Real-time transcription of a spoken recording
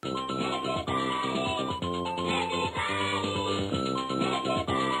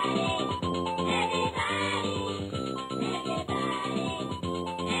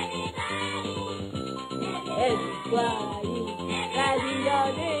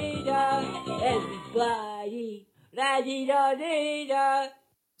My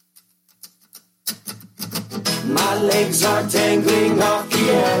legs are dangling off the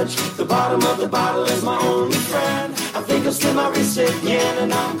edge. The bottom of the bottle is my only friend. I think I'll slip my wrist again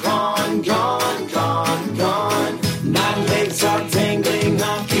and I'm gone, gone, gone, gone. My legs are dangling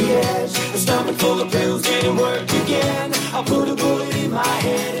off the edge. A stomach full of pills didn't work again. I'll put a bullet in my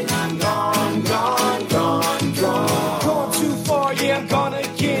head and I'm gone, gone, gone, gone. Gone too far, yeah, I'm gone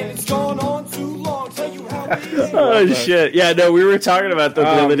again. It's gone on too long. Tell you how Oh, shit. Yeah, no, we were talking about that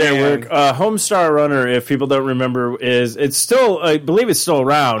the other day. Homestar Runner, if people don't remember, it's still, I believe it's still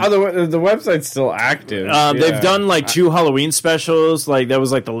around. Oh, the website's still active. They've done like 2 Halloween specials. Like, that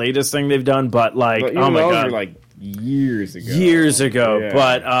was like the latest thing they've done, but like, But oh my God. were like years ago. Yeah.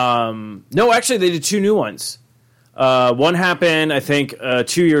 But, no, actually, they did 2 new ones. One happened, I think,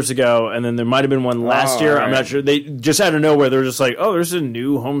 2 years ago, and then there might have been one last year. Right. I'm not sure. They just out of nowhere, they're just like, oh, there's a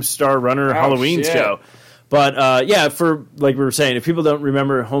new Homestar Runner Halloween show. But, yeah, for, like we were saying, if people don't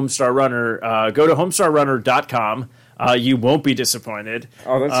remember Homestar Runner, go to homestarrunner.com. You won't be disappointed.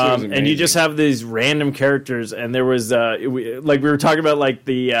 Oh, that sounds amazing. And you just have these random characters, and there was, like we were talking about, like,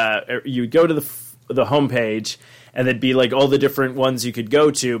 you would go to the homepage, and there'd be like all the different ones you could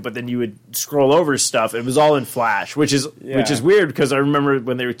go to, but then you would scroll over stuff. It was all in Flash, which is weird because I remember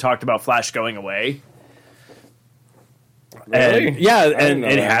when they talked about Flash going away. Really? And, and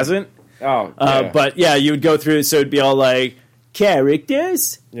it hasn't. Oh, yeah. But yeah, you would go through it, so it'd be all like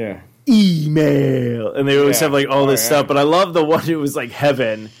characters, email, and they always have like all this stuff. But I love the one. It was like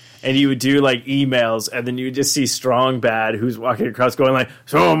heaven. And you would do, like, emails, and then you would just see Strong Bad, who's walking across going, like,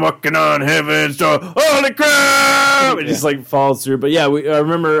 so I'm walking on heaven, so holy crap! It just, like, falls through. But, yeah, I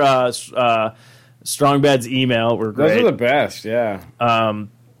remember Strong Bad's email were great. Those are the best, yeah.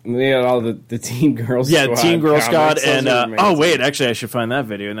 They had all the Teen Girl Squad. Yeah, Teen Girl Squad. And, oh, wait, actually, I should fiend that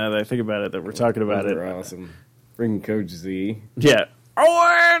video now that I think about it, that we're talking about it. Awesome. Bring Coach Z. Yeah.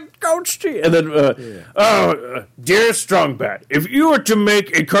 Oh, and Coach T. And then, dear Strongbad, if you were to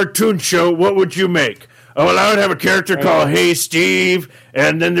make a cartoon show, what would you make? Oh, well, I would have a character called Hey Steve,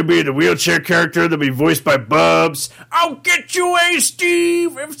 and then there'd be the wheelchair character that'd be voiced by Bubs. I'll get you, Hey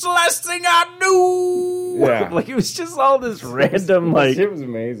Steve, if it's the last thing I do. Yeah. Like, it was just all this random, like... It was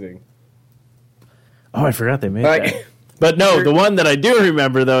amazing. Oh, I forgot they made that. But no, the one that I do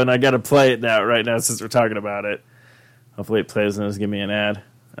remember, though, and I got to play it right now since we're talking about it. Hopefully it plays and doesn't give me an ad.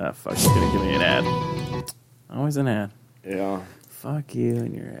 Ah, fuck, it's going to give me an ad. Always an ad. Yeah. Fuck you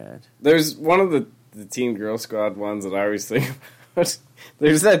and your ad. There's one of the Teen Girl Squad ones that I always think about.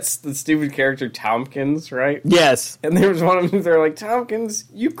 There's the stupid character Tompkins, right? Yes. And there was one of them, they're like, Tompkins,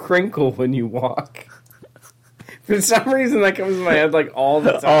 you crinkle when you walk. For some reason, that comes in my head like all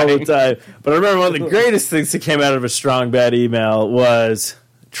the time. All the time. But I remember one of the greatest things that came out of a Strong Bad email was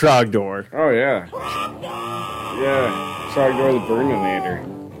Trogdor. Oh, yeah. Yeah. Trogdor the Burninator.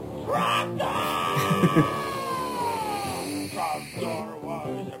 Trogdor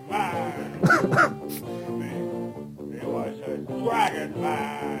was a man. He was a dragon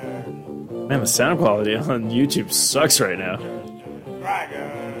man. Man, the sound quality on YouTube sucks right now.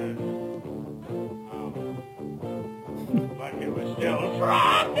 Dragon. But he was still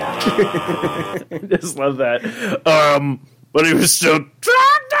Trogdor. I just love that. But he was still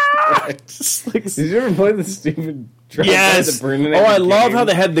Trogdor! Just like, did you ever play the stupid Trogdor? Yes! The Burninator I love game? how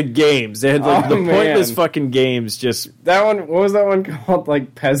they had the games. They had like the pointless fucking games. Just that one. What was that one called?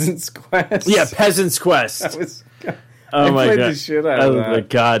 Like Peasant's Quest. Yeah, Peasant's Quest. That was. Oh I my played god! the shit out of that. Oh my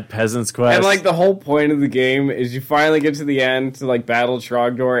god, Peasant's Quest. And like the whole point of the game is you finally get to the end to like battle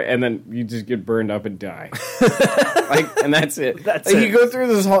Trogdor, and then you just get burned up and die. And that's it. That's like, it. You go through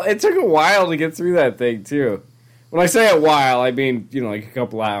this whole. It took a while to get through that thing too. When I say a while, I mean like a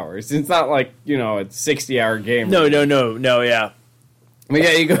couple hours. It's not like it's a 60-hour game. No, yeah. But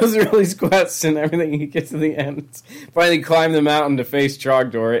yeah, you go through all these quests and everything, and you get to the end. Finally climb the mountain to face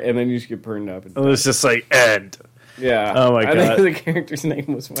Trogdor, and then you just get burned up. And it's just like end. Yeah. Oh my god. I think the character's name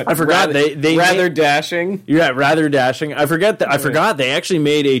was what? I forgot. They Rather Dashing. Yeah, Rather Dashing. I forget that. I forgot they actually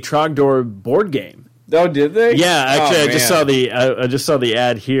made a Trogdor board game. Oh, did they? Yeah, actually, I just saw the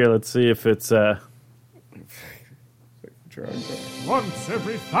ad here. Let's see if it's. Once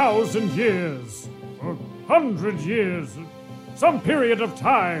every 1,000 years, or 100 years, some period of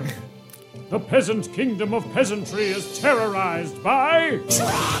time, the peasant kingdom of peasantry is terrorized by...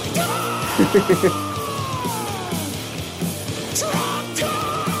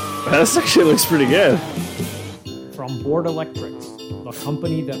 This actually looks pretty good. From Board Electrics, the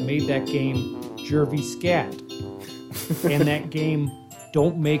company that made that game Jervy Scat, and that game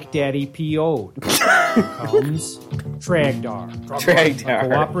Don't Make Daddy P.O.'d, comes Tragdar. A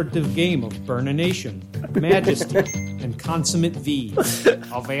cooperative game of Burnination, Majesty, and Consummate V's.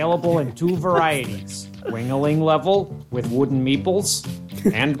 Available in 2 varieties. Wing-a-ling level with wooden meeples,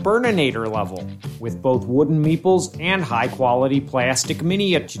 and Burninator level with both wooden meeples and high-quality plastic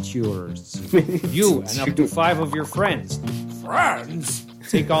miniatures. You and up to 5 of your friends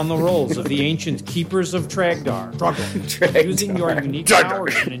take on the roles of the ancient keepers of Tragdar. Using your unique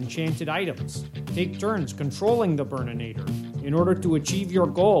powers and enchanted items, take turns controlling the Burninator in order to achieve your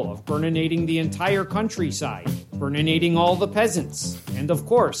goal of burninating the entire countryside, burninating all the peasants, and of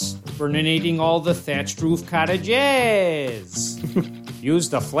course, burninating all the thatched roof cottages. Use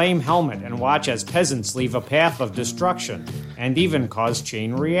the flame helmet and watch as peasants leave a path of destruction and even cause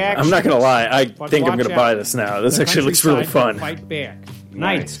chain reactions. I'm not going to lie. I think I'm going to buy this now. This actually looks really fun. Fight back.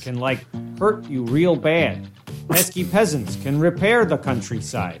 Knights can, hurt you real bad. Pesky peasants can repair the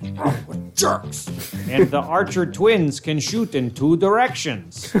countryside. Jerks! And the archer twins can shoot in 2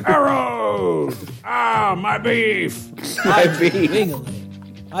 directions. Arrows! Ah, my beef!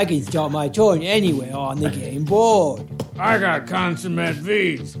 Wing-a-ling. I can start my turn anywhere on the game board. I got consummate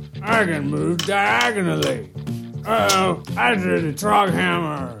V's. I can move diagonally. Uh-oh, I drew the trog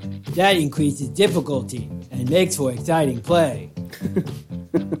hammer. That increases difficulty and makes for exciting play.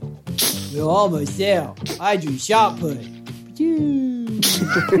 We're almost there. I drew shot put. Douche!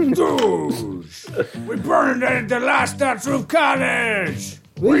 We burned it at the last thatched roof cottage!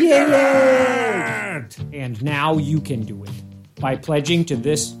 We did it! And now you can do it by pledging to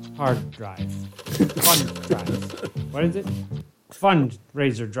this hard drive. Fund drive. What is it?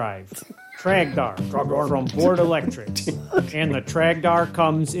 Fundraiser drive. Tragdar from Board Electrics. And the Tragdar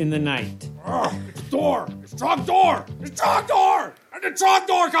comes in the night. It's door! It's Trogdor! It's Trogdor! And the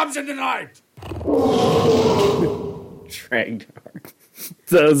Trogdor comes in the night! Tragdar.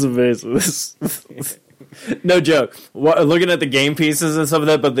 That was amazing. No joke. Looking at the game pieces and stuff of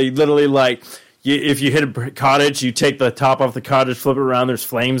that, but they literally if you hit a cottage, you take the top off the cottage, flip it around. There's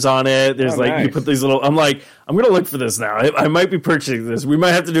flames on it. There's nice. You put these little. I'm going to look for this now. I might be purchasing this. We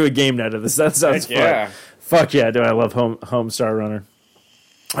might have to do a game night of this. That sounds fun. Yeah. Fuck yeah! Do I love Homestar Runner?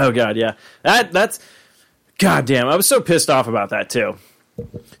 Oh god, yeah. That's goddamn. I was so pissed off about that too.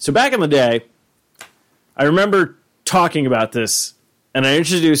 So back in the day, I remember talking about this. And I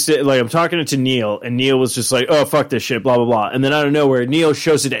introduced it, I'm talking to Neil, and Neil was just like, oh, fuck this shit, blah, blah, blah. And then out of nowhere, Neil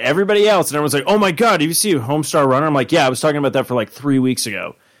shows it to everybody else, and everyone's like, oh my god, have you seen Homestar Runner? I'm like, yeah, I was talking about that for 3 weeks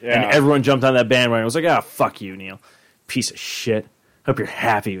ago. Yeah. And everyone jumped on that bandwagon. I was like, ah, fuck you, Neil. Piece of shit. Hope you're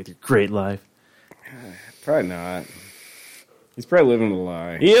happy with your great life. Probably not. He's probably living a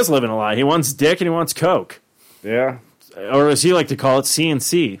lie. He is living a lie. He wants dick and he wants coke. Yeah. Or as he like to call it,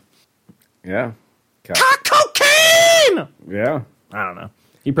 CNC. Yeah. Cocaine! Yeah. I don't know.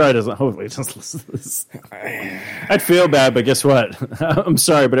 He probably doesn't. Hopefully, he doesn't listen to this. I'd feel bad, but guess what? I'm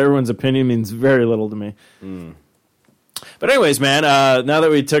sorry, but everyone's opinion means very little to me. But anyways, man, now that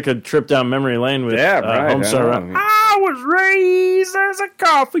we took a trip down memory lane with Homestar Runner, I was raised as a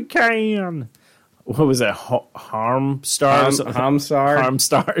coffee can. What was that? Harmstar?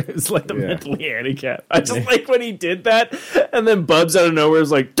 Harmstar. It's like the mentally handicapped. I just like when he did that, and then Bubs out of nowhere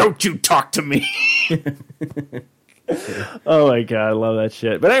was like, "Don't you talk to me." Oh my god, I love that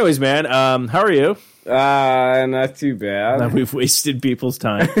shit. But anyways, man, how are you? Not too bad. Now we've wasted people's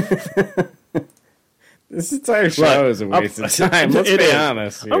time. This entire show is a waste of time. Let's be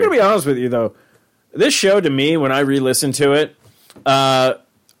honest. Here. I'm going to be honest with you, though. This show, to me, when I re-listen to it,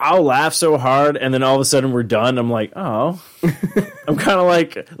 I'll laugh so hard, and then all of a sudden we're done. I'm like, oh. I'm kind of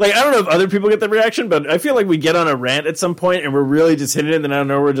like, I don't know if other people get that reaction, but I feel like we get on a rant at some point, and we're really just hitting it, and then I don't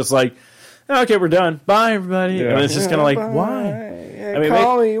know, we're just like, okay, we're done. Bye, everybody. Yeah. And it's just kind of like, why? Yeah,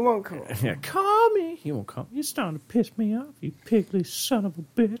 call me. You won't call me. Yeah, call me. You won't call me. You're starting to piss me off, you piggly son of a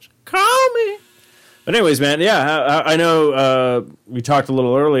bitch. Call me. But anyways, man, yeah, I know we talked a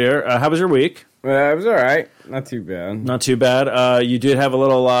little earlier. How was your week? It was all right. Not too bad. Not too bad. You did have a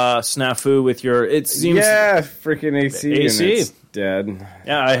little snafu with your, it seems... Yeah, freaking AC. It's dead.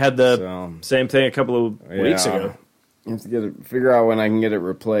 Yeah, I had the same thing a couple of weeks ago. You have to figure out when I can get it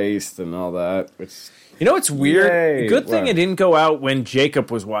replaced and all that. Which, you know what's weird? Yay. Good thing it didn't go out when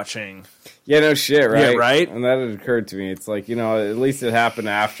Jacob was watching. Yeah, no shit, right? Yeah, right? And that had occurred to me. It's like, at least it happened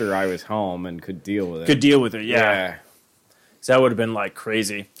after I was home and could deal with it. Could deal with it, yeah. So that would have been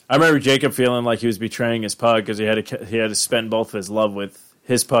crazy. I remember Jacob feeling like he was betraying his pug because he had to spend both of his love with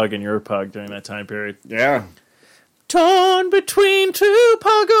his pug and your pug during that time period. Yeah. Torn between two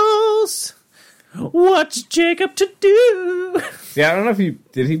puggles. What's Jacob to do? See, I don't know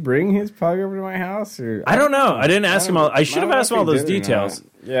if did he bring his pug over to my house or I don't know. I didn't ask him all. I should have asked him all those details.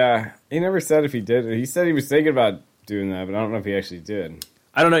 Yeah, he never said if he did. He said he was thinking about doing that, but I don't know if he actually did.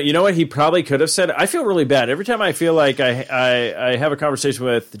 I don't know. You know what he probably could have said? I feel really bad. Every time I feel like I have a conversation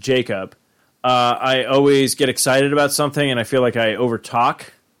with Jacob, I always get excited about something, and I feel like I overtalk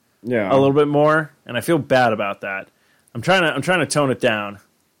a little bit more, and I feel bad about that. I'm trying to tone it down.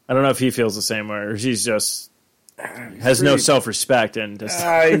 I don't know if he feels the same way, or he's just has no self-respect. And just,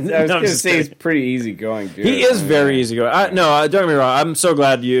 I was going to say he's pretty easygoing, dude. He is very easygoing. No, don't get me wrong. I'm so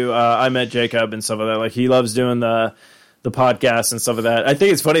glad I met Jacob and stuff like that. Like, he loves doing the podcast and stuff like that. I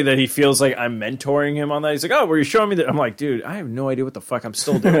think it's funny that he feels like I'm mentoring him on that. He's like, "Oh, were you showing me that?" I'm like, "Dude, I have no idea what the fuck I'm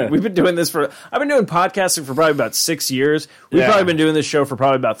still doing." We've been doing this I've been doing podcasting for probably about 6 years. We've probably been doing this show for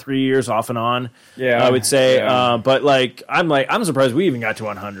probably about 3 years off and on. Yeah, I would say. Yeah. But I'm surprised we even got to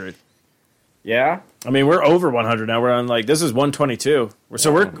 100. Yeah, I mean, we're over 100 now. We're on this is 122.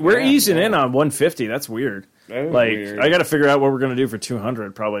 So we're easing in on 150. That's weird. That is weird. I got to figure out what we're gonna do for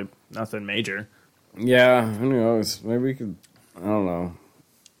 200. Probably nothing major. Yeah, who knows? Maybe we could, I don't know,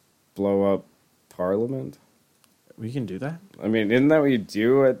 blow up Parliament. We can do that. I mean, isn't that what you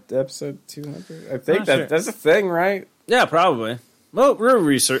do at episode 200? I think that's a thing, right? Yeah, probably. Well, we're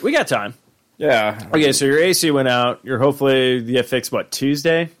research. We got time. Yeah. Okay, so your AC went out. You're hopefully get fixed,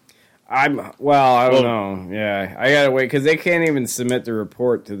 Tuesday? I don't know. Yeah, I gotta wait because they can't even submit the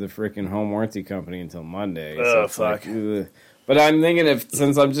report to the freaking home warranty company until Monday. Oh, fuck. But I'm thinking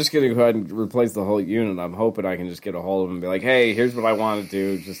since I'm just going to go ahead and replace the whole unit, I'm hoping I can just get a hold of them and be like, hey, here's what I want to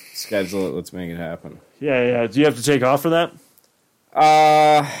do. Just schedule it. Let's make it happen. Yeah. Do you have to take off for that?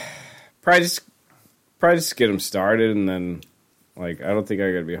 Probably just get them started, and then, I don't think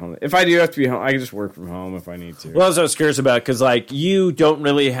I got to be home. If I do have to be home, I can just work from home if I need to. Well, that's what I was curious about, because, you don't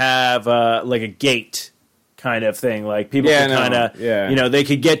really have, a gate kind of thing. People can kind of, they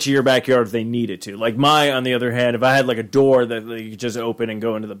could get to your backyard if they needed to. On the other hand, if I had a door that they could just open and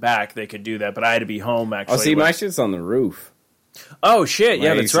go into the back, they could do that. But I had to be home actually. Oh, see, my shit's on the roof. Oh shit!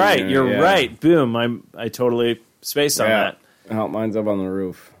 Yeah, that's right. You're right. Boom! I totally spaced on that. Oh, mine's up on the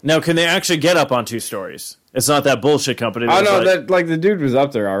roof. Now, can they actually get up on 2 stories? It's not that bullshit company. Oh, no, the dude was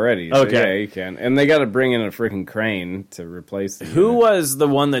up there already. So okay. Yeah, he can. And they got to bring in a freaking crane to replace the Who unit. Was the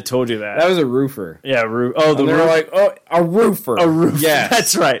one that told you that? That was a roofer. Yeah, they were like, oh, a roofer. A roofer. Yeah.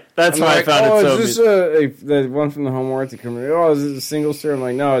 That's right. That's why I found it so is this the one from the home warranty company? Oh, is it a single story? I'm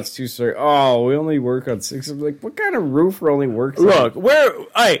like, no, it's 2-story. Oh, we only work on 6. I'm like, what kind of roofer only works Look, we're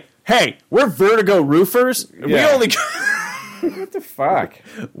Vertigo roofers. Yeah. We only... What the fuck?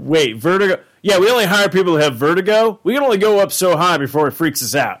 Wait, vertigo? Yeah, we only hire people who have vertigo. We can only go up so high before it freaks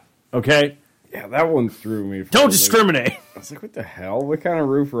us out. Okay? Yeah, that one threw me. Don't discriminate. I was like, what the hell? What kind of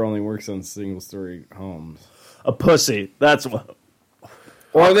roofer only works on single-story homes? A pussy. That's what.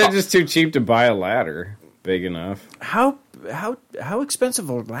 Or they're just too cheap to buy a ladder big enough. How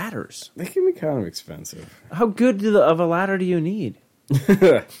expensive are ladders? They can be kind of expensive. How good of a ladder do you need?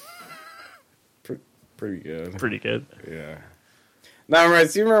 Pretty good. Pretty good. Yeah. Now, right,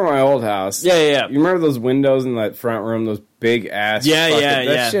 so you remember my old house? Yeah. You remember those windows in that front room, those big ass...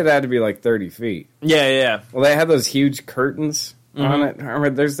 That shit had to be 30 feet. Yeah. Well, they had those huge curtains on it. I remember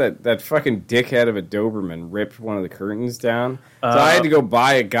there's that fucking dickhead of a Doberman ripped one of the curtains down. So I had to go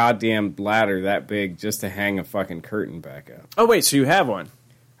buy a goddamn ladder that big just to hang a fucking curtain back up. Oh, wait, so you have one?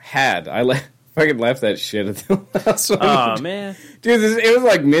 I fucking left that shit at the last one. Oh, man. Dude, it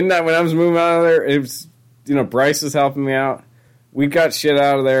was midnight when I was moving out of there. It was, Bryce was helping me out. We got shit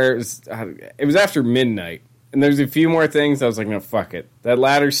out of there. It was after midnight. And there's a few more things. I was like, no, fuck it. That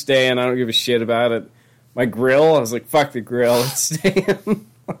ladder's staying. I don't give a shit about it. My grill, I was like, fuck the grill. It's staying.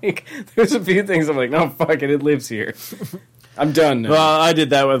 There's a few things I'm like, no, fuck it. It lives here. I'm done now. Well, I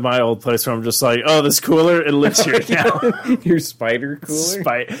did that with my old place where I'm just like, oh, this cooler, it lives here now. Your spider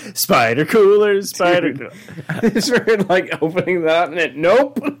cooler? Spider cooler. Just opening that up and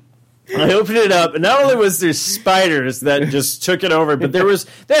nope. I opened it up, and not only was there spiders that just took it over, but they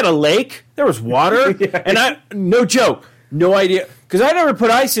had a lake, there was water, and no joke, no idea, because I never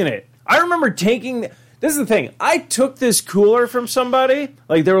put ice in it. I remember this is the thing, I took this cooler from somebody,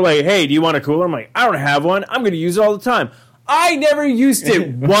 they were like, hey, do you want a cooler? I'm like, I don't have one, I'm going to use it all the time. I never used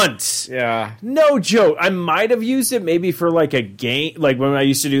it once. Yeah. No joke. I might have used it maybe for a game, when I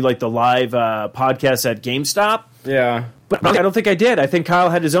used to do the live podcast at GameStop. Yeah. But I don't think I did. I think Kyle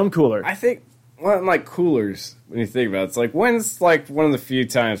had his own cooler. I think, coolers, when you think about it, it's when's one of the few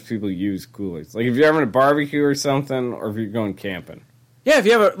times people use coolers? If you're having a barbecue or something, or if you're going camping. Yeah, if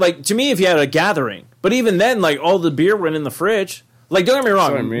you have to me, if you had a gathering. But even then, all the beer went in the fridge. Don't get me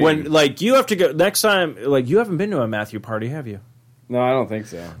wrong. When you have to go next time, you haven't been to a Matthew party, have you? No, I don't think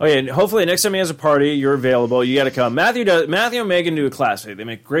so. Okay, and hopefully next time he has a party, you're available. You got to come. Matthew and Megan do a class. They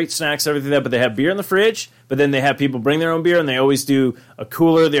make great snacks, everything but they have beer in the fridge. But then they have people bring their own beer, and they always do a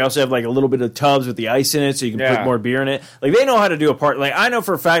cooler. They also have like a little bit of tubs with the ice in it, so you can put more beer in it. Like they know how to do a party. Like I know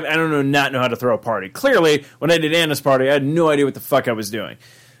for a fact, I don't know how to throw a party. Clearly, when I did Anna's party, I had no idea what the fuck I was doing.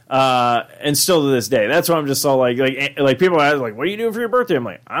 And still to this day, that's why I'm just all like people ask like, "What are you doing for your birthday?" I'm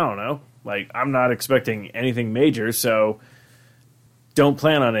like, I don't know. Like I'm not expecting anything major, so. Don't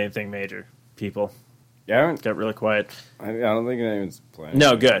plan on anything major, people. Yeah, got really quiet. I don't think anyone's planning.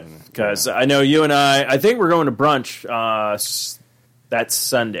 No, good, because I know you and I think we're going to brunch. That's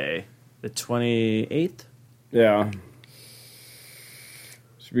Sunday, the 28th. Yeah,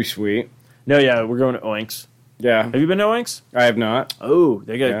 should be sweet. No, yeah, we're going to Oinks. Yeah, have you been to Oinks? I have not. Oh,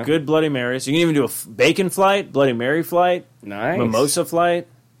 they got good Bloody Marys. You can even do a bacon flight, Bloody Mary flight, nice mimosa flight.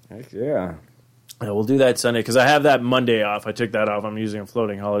 Heck yeah. Yeah, we'll do that Sunday because I have that Monday off. I took that off. I'm using a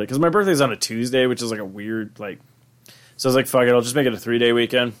floating holiday because my birthday's on a Tuesday, which is like a weird So I was like, fuck it, I'll just make it a 3-day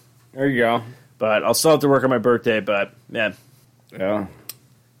weekend. There you go. But I'll still have to work on my birthday. But yeah. I'm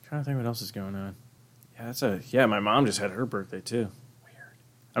trying to think what else is going on. Yeah, my mom just had her birthday too. Weird.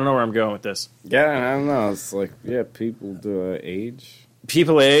 I don't know where I'm going with this. Yeah, I don't know. It's like people do age.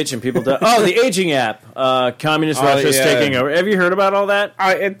 People age and people die. Oh, the aging app. Communist Russia's taking over. Have you heard about all that?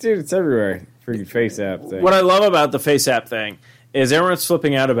 Dude, it's everywhere. Freaking Face app thing. What I love about the Face app thing is everyone's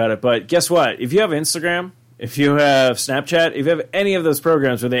flipping out about it. But guess what? If you have Instagram, if you have Snapchat, if you have any of those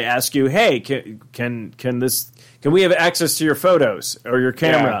programs where they ask you, "Hey, can we have access to your photos or your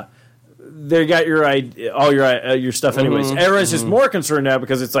camera?" Yeah. They got all your stuff anyways. Mm-hmm. Everyone's just more concerned now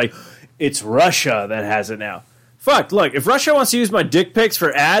because it's like it's Russia that has it now. Fuck! Look, if Russia wants to use my dick pics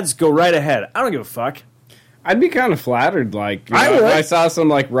for ads, go right ahead. I don't give a fuck. I'd be kind of flattered, like, if I saw some,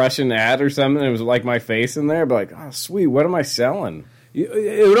 like, Russian ad or something, and it was, like, my face in there, I'd be like, oh, sweet, what am I selling?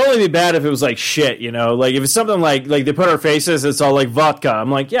 It would only be bad if it was, like, shit, you know? Like, if it's something like they put our faces, it's all, like, vodka. I'm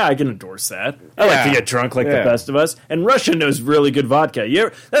like, yeah, I can endorse that. I like to get drunk like the best of us. And Russia knows really good vodka.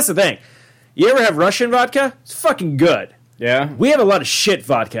 That's the thing. You ever have Russian vodka? It's fucking good. Yeah. We have a lot of shit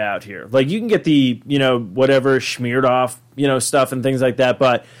vodka out here. Like, you can get the, whatever, smeared off, stuff and things like that.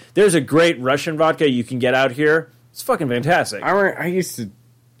 But there's a great Russian vodka you can get out here. It's fucking fantastic. I used to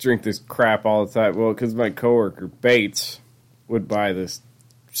drink this crap all the time. Well, because my coworker, Bates, would buy this.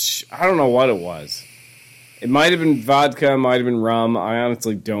 I don't know what it was. It might have been vodka, might have been rum. I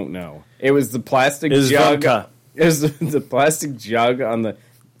honestly don't know. It was the plastic jug. Vodka. It was the plastic jug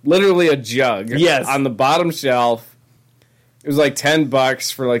literally a jug. Yes. On the bottom shelf. It was like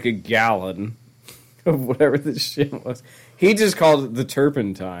 $10 for like a gallon of whatever this shit was. He just called it the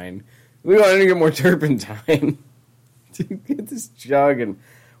turpentine. We wanted to get more turpentine to get this jug, and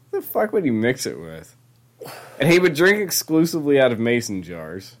what the fuck would he mix it with? And he would drink exclusively out of mason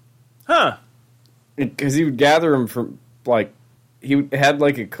jars. Huh. Because he would gather them from, like, he had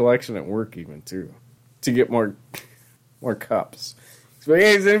like a collection at work even too, to get more cups. So,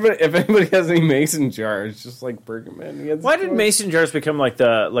 hey, if anybody has any mason jars, just like bring them in. Why did mason jars become like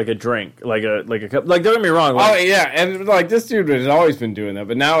a drink, like a cup? Like, don't get me wrong. Like, oh yeah, and like this dude has always been doing that,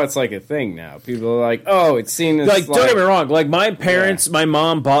 but now it's like a thing. Now people are like, oh, it's seen as like. Don't get me wrong. Like my parents, my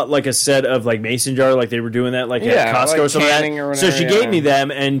mom bought like a set of like mason jar, like they were doing that like at Costco or something like that. Or whatever, so she gave me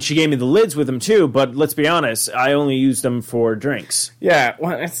them, and she gave me the lids with them too. But let's be honest, I only used them for drinks. Yeah,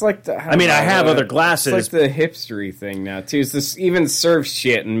 well, it's like I have other glasses. It's like the hipstery thing now too. It's this even serve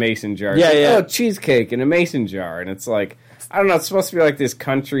shit in mason jars. Yeah, like, yeah. Oh, cheesecake in a mason jar, and it's like I don't know. It's supposed to be like this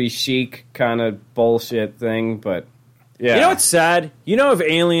country chic kind of bullshit thing, but yeah. You know what's sad? You know, if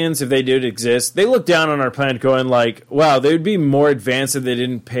aliens, if they did exist, they look down on our planet, going like, "Wow, they would be more advanced if they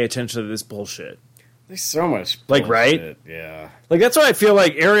didn't pay attention to this bullshit." There's so much bullshit. Like, right? Yeah. Like that's why I feel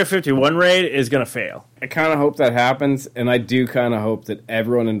like Area 51 raid is gonna fail. I kind of hope that happens, and I do kind of hope that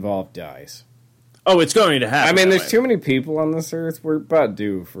everyone involved dies. Oh, it's going to happen. I mean, there's too many people on this earth. We're about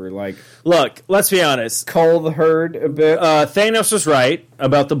due for, like... Look, let's be honest. Cull the herd a bit. Thanos was right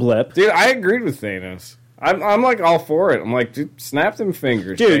about the blip. Dude, I agreed with Thanos. I'm like, all for it. I'm like, dude, snap them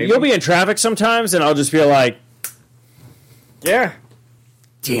fingers, dude, baby. You'll be in traffic sometimes, and I'll just be like... Yeah.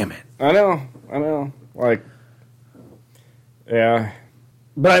 Damn it. I know. Like... Yeah.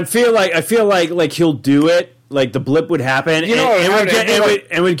 But I feel like he'll do it. Like the blip would happen,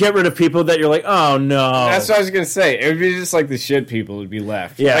 and would get rid of people that you're like, oh no. That's what I was gonna say. It would be just like the shit people would be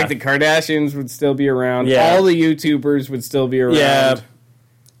left. Yeah, like the Kardashians would still be around. Yeah. All the YouTubers would still be around. Yeah.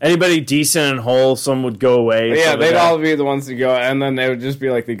 Anybody decent and wholesome would go away. Yeah, they'd all be the ones to go, and then they would just be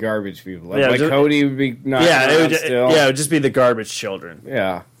like the garbage people. Like Cody would be not. Yeah, it would just be the garbage children.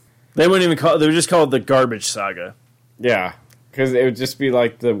 Yeah, they wouldn't even call. They would just call it the garbage saga. Yeah. Because it would just be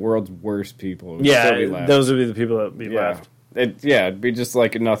like the world's worst people. Those would be the people that would be left. It'd be just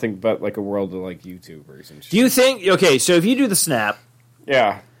like nothing but like a world of like YouTubers and shit. Do you think, okay, so if you do the snap,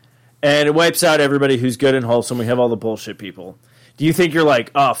 yeah, and it wipes out everybody who's good and wholesome, we have all the bullshit people, do you think you're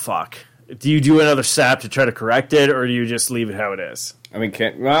like, oh, fuck? Do you do another snap to try to correct it, or do you just leave it how it is? I mean,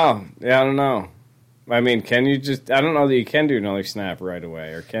 I don't know. I mean, can you just, I don't know that you can do another snap right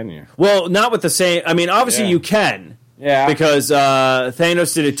away, or can you? Well, not with the same, I mean, obviously you can. Yeah. Because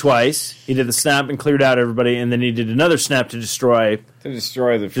Thanos did it twice. He did the snap and cleared out everybody, and then he did another snap to destroy the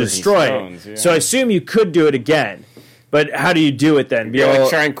stones. Yeah. So I assume you could do it again. But how do you do it then?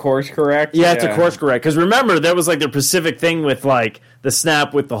 Try and course correct? You have to course correct. Because remember, there was like the Pacific thing with like the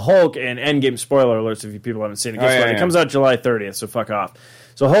snap with the Hulk and Endgame, spoiler alerts if you people haven't seen it. It comes out July 30th, so fuck off.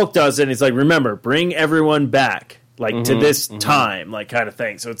 So Hulk does it, and he's like, remember, bring everyone back. Like to this time, like kind of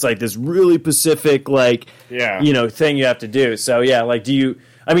thing. So it's like this really Pacific, like thing you have to do. So yeah, like do you?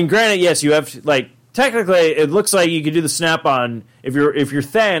 I mean, granted, yes, you have to, like technically, it looks like you could do the snap on if you're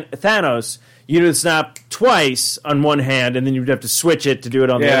Thanos, you do the snap twice on one hand, and then you'd have to switch it to do it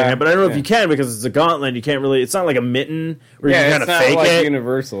on the other hand. But I don't know if you can because it's a gauntlet. You can't really. It's not like a mitten where you can kind of fake like it.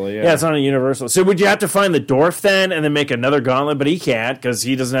 Universal, yeah, it's not a universal. So would you have to find the dwarf then, and then make another gauntlet? But he can't because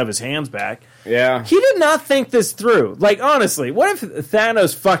he doesn't have his hands back. Yeah, he did not think this through. Like honestly, what if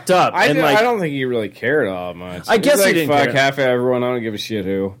Thanos fucked up? I don't think he really cared all much. I guess he didn't fuck care. Half of everyone. I don't give a shit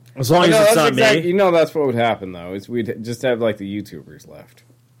who. As long as it's not me. You know, that's what would happen though. Is we'd just have like the YouTubers left.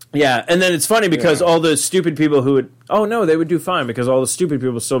 Yeah, and then it's funny because all the stupid people who would... Oh, no, they would do fine because all the stupid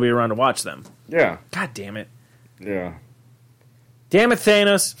people would still be around to watch them. Yeah. God damn it. Yeah. Damn it,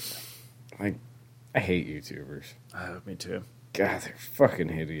 Thanos. I hate YouTubers. Me too. God, they're fucking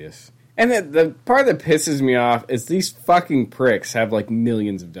hideous. And the part that pisses me off is these fucking pricks have, like,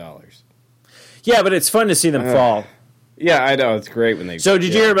 millions of dollars. Yeah, but it's fun to see them fall. Yeah, I know. It's great when they... So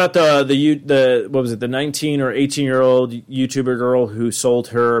did you hear about the what was it, the 19 or 18-year-old YouTuber girl who sold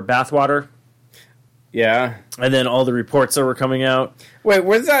her bathwater? Yeah. And then all the reports that were coming out? Wait,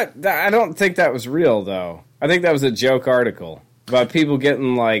 was that... I don't think that was real, though. I think that was a joke article about people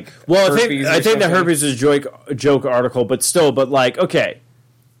getting, like, well, I think the herpes is a joke article, but still, like, okay.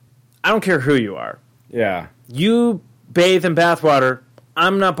 I don't care who you are. Yeah. You bathe in bathwater,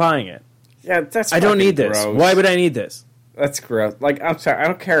 I'm not buying it. Yeah, that's I don't need gross. this. Why would I need this? That's gross. Like, I'm sorry, I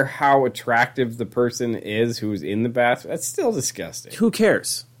don't care how attractive the person is who's in the bath. That's still disgusting. Who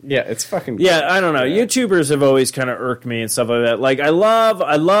cares? Yeah, it's fucking gross. Yeah, I don't know. Yeah. YouTubers have always kind of irked me and stuff like that. Like, I love,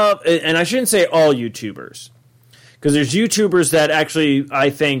 and I shouldn't say all YouTubers. Because there's YouTubers that actually, I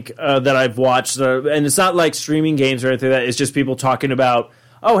think, that I've watched, and it's not like streaming games or anything like that. It's just people talking about,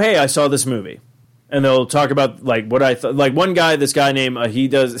 oh, hey, I saw this movie. And they'll talk about, like, what I thought. Like, one guy, this guy named, he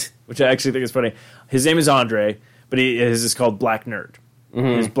does, which I actually think is funny. His name is Andre, but his is called Black Nerd.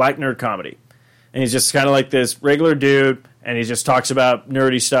 It's Black Nerd Comedy. And he's just kind of like this regular dude, and he just talks about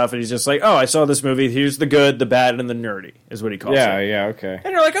nerdy stuff, and he's just like, oh, I saw this movie. Here's the good, the bad, and the nerdy, is what he calls it. Yeah, okay.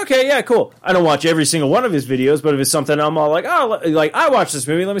 And you're like, okay, yeah, cool. I don't watch every single one of his videos, but if it's something I'm all like, oh, like, I watched this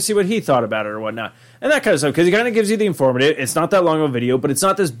movie, let me see what he thought about it or whatnot. And that kind of stuff, because he kind of gives you the informative. It's not that long of a video, but it's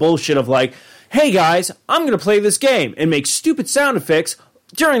not this bullshit of like, hey guys, I'm going to play this game and make stupid sound effects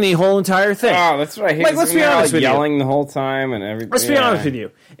during the whole entire thing. Oh, that's what I hate. Like, let's be honest with you. Yelling the whole time and everything. Let's be honest with you.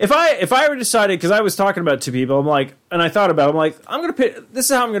 If I were decided, because I was talking about it to people, I'm like, and I thought about it, I'm like, this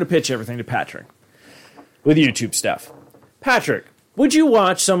is how I'm going to pitch everything to Patrick with YouTube stuff. Patrick, would you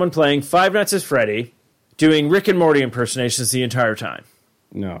watch someone playing Five Nights at Freddy doing Rick and Morty impersonations the entire time?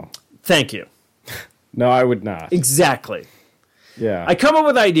 No. Thank you. No, I would not. Exactly. Yeah. I come up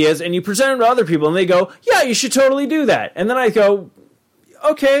with ideas, and you present them to other people, and they go, yeah, you should totally do that. And then I go,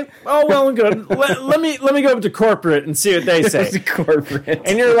 okay, oh, well and good. let me go up to corporate and see what they say. Corporate.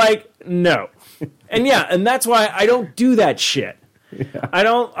 And you're like, no. And yeah, and that's why I don't do that shit. Yeah.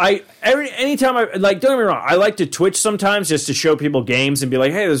 Anytime don't get me wrong, I like to Twitch sometimes just to show people games and be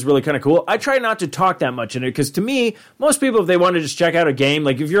like, hey, this is really kind of cool. I try not to talk that much in it because to me, most people, if they want to just check out a game,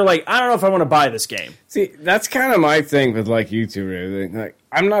 like if you're like, I don't know if I want to buy this game. See, that's kind of my thing with like YouTube. Like,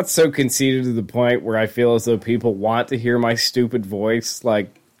 I'm not so conceited to the point where I feel as though people want to hear my stupid voice,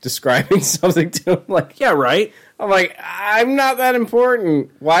 like describing something to them. Like, yeah, right. I'm like, I'm not that important.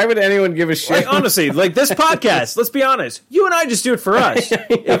 Why would anyone give a shit? Like, honestly, like this podcast, let's be honest. You and I just do it for us.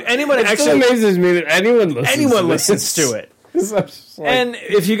 If anyone it actually still amazes me that anyone listens to it. Like, and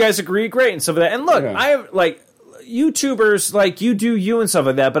if you guys agree, great, and stuff like that. And look, I have like YouTubers, like you do you and stuff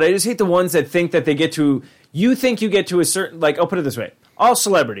like that, but I just hate the ones that think that they get to, you think you get to a certain, like, I'll put it this way. All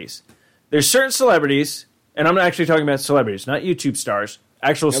celebrities. There's certain celebrities, and I'm not actually talking about celebrities, not YouTube stars,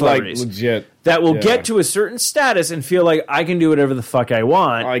 actual celebrities, like legit, that will get to a certain status and feel like I can do whatever the fuck I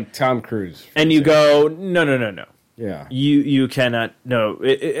want, like Tom Cruise. And you go, no. Yeah, you cannot. No,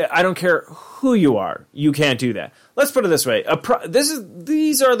 I don't care who you are. You can't do that. Let's put it this way: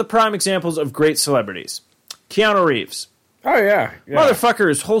 these are the prime examples of great celebrities. Keanu Reeves. Oh yeah. Motherfucker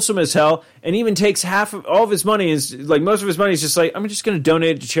is wholesome as hell, and even takes half of all of his money is like most of his money is just like I'm just going to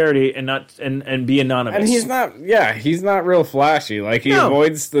donate it to charity and not and be anonymous. And he's not real flashy. Like he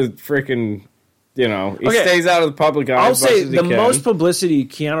avoids the freaking. He stays out of the public eye. I'll say the most publicity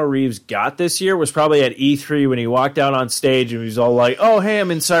Keanu Reeves got this year was probably at E3 when he walked out on stage and he was all like, "Oh, hey,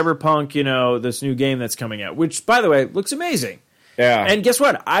 I'm in Cyberpunk, this new game that's coming out," which, by the way, looks amazing. Yeah. And guess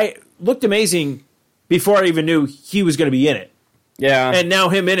what? I looked amazing before I even knew he was going to be in it. Yeah. And now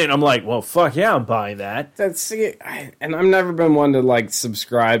him in it, I'm like, well, fuck yeah, I'm buying that. And I've never been one to like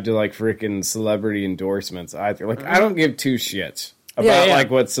subscribe to like freaking celebrity endorsements either. Like I don't give two shits about like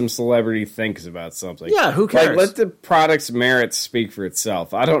what some celebrity thinks about something. Yeah, who cares? Like let the product's merits speak for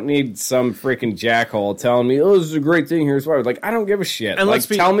itself. I don't need some freaking jackhole telling me, "Oh, this is a great thing. Here's why." Like I don't give a shit. And like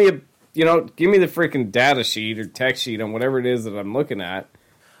tell me, give me the freaking data sheet or text sheet on whatever it is that I'm looking at.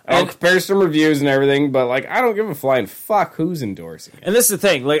 I'll compare some reviews and everything, but like I don't give a flying fuck who's endorsing it. And this is the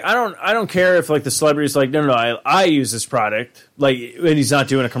thing, like I don't care if like the celebrity's like, no, I use this product, like and he's not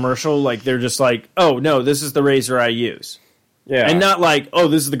doing a commercial, like they're just like, oh no, this is the razor I use. Yeah. And not like, oh,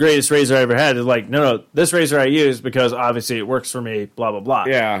 this is the greatest razor I ever had. It's like, no, this razor I use because obviously it works for me, blah, blah, blah.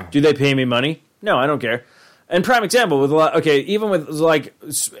 Yeah. Do they pay me money? No, I don't care. And prime example with a lot, even with like,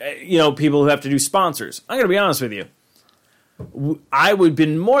 people who have to do sponsors. I'm going to be honest with you. I would have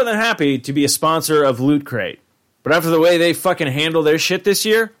been more than happy to be a sponsor of Loot Crate. But after the way they fucking handle their shit this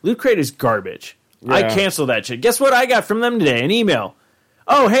year, Loot Crate is garbage. Yeah. I canceled that shit. Guess what I got from them today? An email.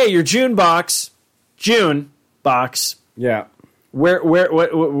 Oh, hey, your June box. Yeah.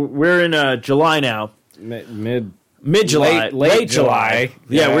 We're in July now. Mid-July. Late July.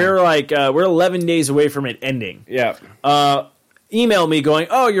 Yeah, we're 11 days away from it ending. Yeah. Email me going,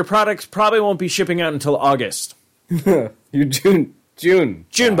 oh, your products probably won't be shipping out until August. Your June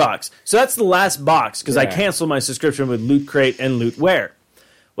box. So that's the last box because I canceled my subscription with Loot Crate and Lootware.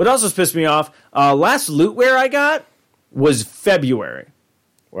 What also pissed me off, last Lootware I got was February.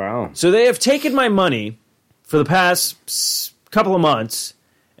 Wow. So they have taken my money for the past couple of months,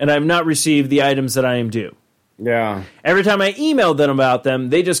 and I have not received the items that I am due. Yeah. Every time I emailed them about them,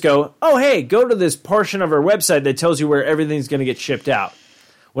 they just go, oh, hey, go to this portion of our website that tells you where everything's going to get shipped out.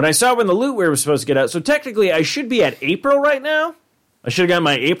 When I saw when the Lootware was supposed to get out, so technically I should be at April right now. I should have got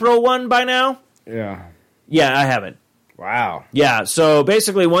my April one by now. Yeah. Yeah, I haven't. Wow. Yeah, so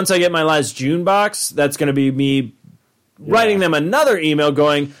basically once I get my last June box, that's going to be me writing them another email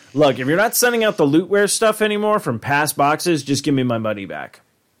going, look, if you're not sending out the Lootware stuff anymore from past boxes, just give me my money back.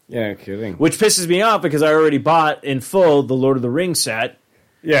 Yeah, no kidding. Which pisses me off because I already bought in full the Lord of the Rings set.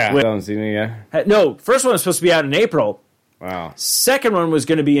 Yeah. I haven't seen it yet. No, first one was supposed to be out in April. Wow. Second one was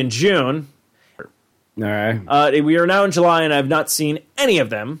going to be in June. All right. We are now in July, and I've not seen any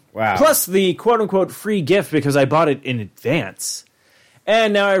of them. Wow. Plus the quote-unquote free gift because I bought it in advance.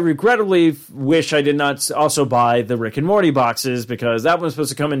 And now I regrettably wish I did not also buy the Rick and Morty boxes because that one's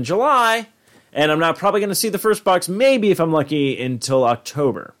supposed to come in July, and I'm not probably going to see the first box, maybe if I'm lucky, until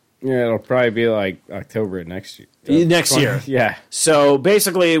October. Yeah, it'll probably be like October next year. Next year. Yeah. So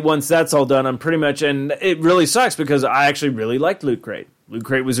basically, once that's all done, I'm pretty much, and it really sucks because I actually really liked Loot Crate. Loot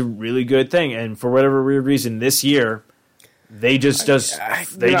Crate was a really good thing, and for whatever weird reason, this year, they just dropped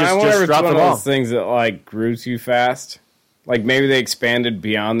the ball. One of those things that like grew too fast. Like maybe they expanded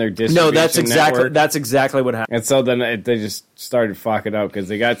beyond their distribution network. That's exactly what happened. And so then they just started fucking up because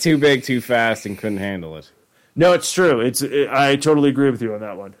they got too big too fast and couldn't handle it. No, it's true. I totally agree with you on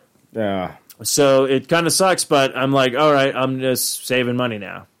that one. Yeah. So it kind of sucks, but I'm like, all right, I'm just saving money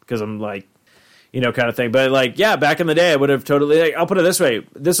now because I'm like, kind of thing. But like, yeah, back in the day, I would have totally. Like, I'll put it this way: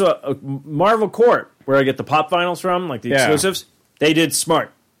 this was a Marvel Corp, where I get the pop vinyls from, like the exclusives. They did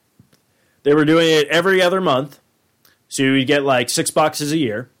smart. They were doing it every other month, so you would get like 6 boxes a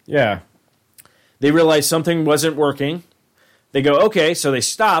year. Yeah. They realized something wasn't working. They go, okay, so they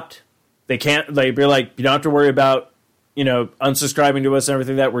stopped. They can't. They'd be like, you don't have to worry about. Unsubscribing to us and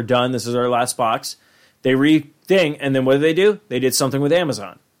everything that we're done. This is our last box. They rethink, and then what do? They did something with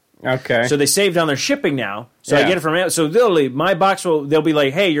Amazon. Okay. So they saved on their shipping now. So I get it from Amazon. So literally, my box they'll be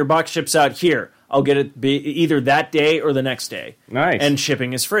like, hey, your box ships out here. I'll get it either that day or the next day. Nice. And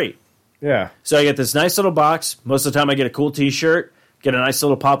shipping is free. Yeah. So I get this nice little box. Most of the time I get a cool t-shirt, get a nice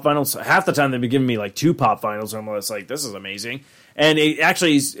little pop vinyl. So half the time they've been giving me like 2 pop vinyls. I'm almost like, this is amazing. And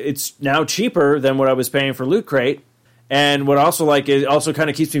it's now cheaper than what I was paying for Loot Crate. And what I also like, it also kind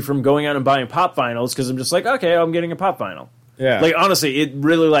of keeps me from going out and buying pop vinyls because I'm just like, okay, I'm getting a pop vinyl. Yeah. Like, honestly, it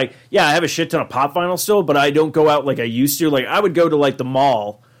really, like, yeah, I have a shit ton of pop vinyl still, but I don't go out like I used to. Like, I would go to, like, the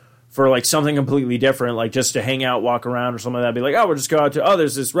mall for, like, something completely different, like, just to hang out, walk around or something like that. I'd be like, oh, we'll just go out to,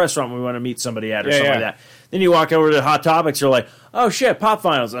 there's this restaurant we want to meet somebody at or something like that. Then you walk over to Hot Topics, you're like, oh, shit, pop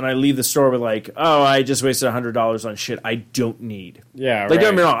vinyls. And I leave the store with, like, oh, I just wasted $100 on shit I don't need. Yeah, Like,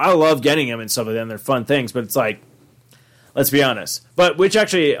 don't get me wrong, I love getting them and stuff like that, and they're fun things, but it's like, let's be honest. But which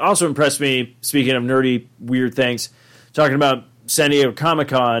actually also impressed me, speaking of nerdy, weird things, talking about San Diego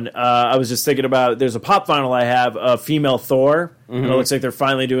Comic-Con, I was just thinking about, there's a pop vinyl I have of female Thor, and it looks like they're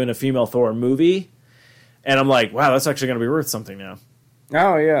finally doing a female Thor movie, and I'm like, wow, that's actually going to be worth something now.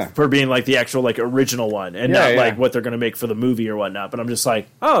 Oh, yeah. For being like the actual like original one, and not like what they're going to make for the movie or whatnot, but I'm just like,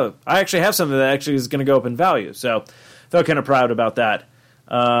 oh, I actually have something that actually is going to go up in value, so felt kind of proud about that.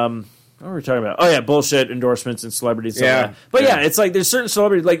 What were we talking about? Oh, yeah, bullshit endorsements and celebrities. Yeah. Like that. But yeah, it's like there's certain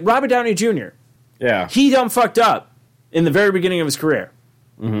celebrities, like Robert Downey Jr. Yeah. He dumb fucked up in the very beginning of his career.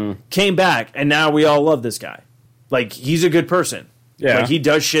 Came back, and now we all love this guy. Like, he's a good person. Yeah. Like, he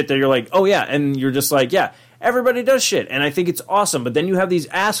does shit that you're like, oh, yeah. And you're just like, yeah, everybody does shit. And I think it's awesome. But then you have these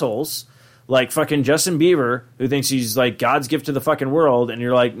assholes like fucking Justin Bieber who thinks he's like God's gift to the fucking world. And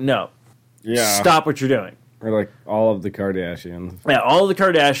you're like, no. Yeah. Stop what you're doing. Or like all of the Kardashians. Yeah, all of the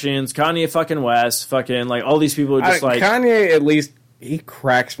Kardashians, Kanye fucking West, fucking like all these people are just like... Kanye, at least, he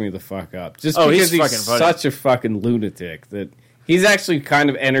cracks me the fuck up. Just because he's such a fucking lunatic that... He's actually kind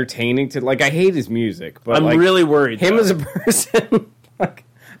of entertaining to... Like, I hate his music, but I'm like, really worried. Him as a person, like,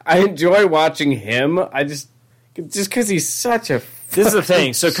 I enjoy watching him. I just because he's such a... This is the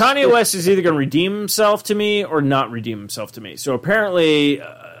thing. So Kanye West is either going to redeem himself to me or not redeem himself to me. So apparently...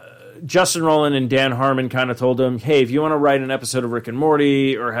 Justin Roiland and Dan Harmon kind of told him, hey, if you want to write an episode of Rick and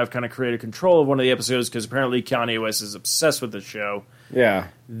Morty or have kind of creative control of one of the episodes, because apparently Kanye West is obsessed with the show,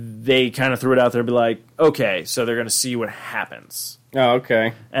 they kind of threw it out there and be like, okay, so they're going to see what happens. Oh,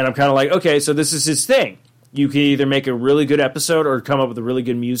 okay. And I'm kind of like, okay, so this is his thing. You can either make a really good episode or come up with a really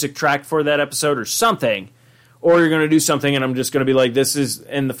good music track for that episode or something, or you're going to do something and I'm just going to be like, this is,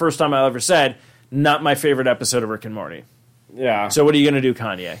 and the first time I ever said, not my favorite episode of Rick and Morty. Yeah. So what are you going to do,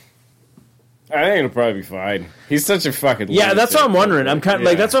 Kanye? I think it'll probably be fine. He's such a fucking... Yeah, that's what I'm wondering. I'm kind of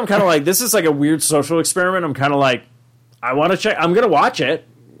like, that's what I'm kind of like. This is like a weird social experiment. I'm kind of like, I want to check. I'm going to watch it.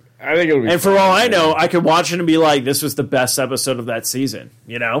 I think it'll be. And for all I know, I could watch it and be like, this was the best episode of that season.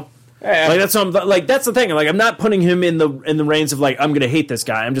 You know, like that's what I'm, like that's the thing. Like I'm not putting him in the reins of like I'm going to hate this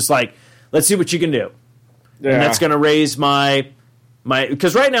guy. I'm just like, let's see what you can do. Yeah. And that's going to raise my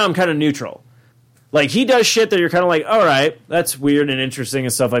because right now I'm kind of neutral. Like, he does shit that you're kind of like, all right, that's weird and interesting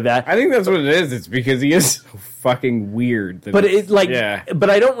and stuff like that. I think that's what it is. It's because he is so fucking weird. But it like, but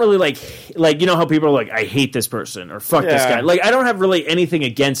I don't really like, you know how people are like, I hate this person or fuck this guy. Like, I don't have really anything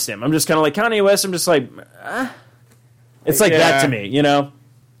against him. I'm just kind of like Kanye West. I'm just like, it's like that to me, you know?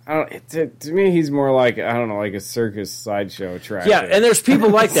 To me, he's more like, I don't know, like a circus sideshow track. Yeah, and there's people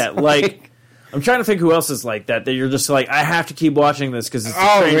like that. Like, I'm trying to think who else is like that you're just like, I have to keep watching this because it's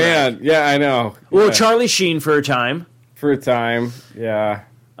a train man. wreck. Yeah, I know. Well, Charlie Sheen for a time. Yeah.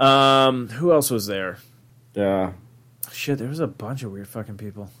 Who else was there? Yeah. Shit, there was a bunch of weird fucking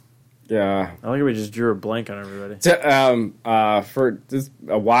people. Yeah. I like we just drew a blank on everybody. For just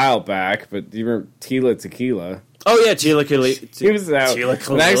a while back, but do you remember Tila Tequila? Oh, yeah, Tila Tequila. He was out.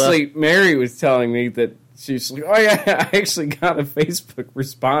 And actually, Mary was telling me that she's like, oh, yeah, I actually got a Facebook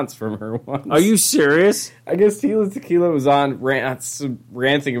response from her once. Are you serious? I guess Tila Tequila was on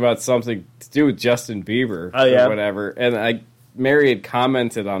ranting about something to do with Justin Bieber or whatever. And Mary had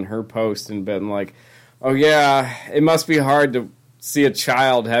commented on her post and been like, oh, yeah, it must be hard to see a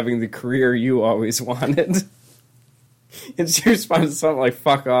child having the career you always wanted. And she responded to something like,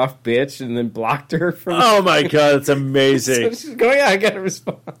 fuck off, bitch, and then blocked her from... Oh, my God, that's amazing. So she's going, yeah, I got a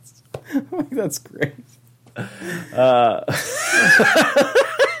response. I'm like, that's great. That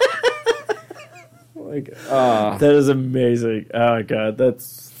is amazing. Oh, my God,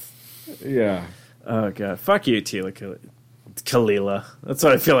 that's... Yeah. Oh, God. Fuck you, Tila Kalila. That's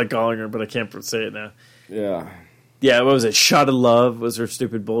what I feel like calling her, but I can't say it now. Yeah. Yeah, what was it? Shot of Love was her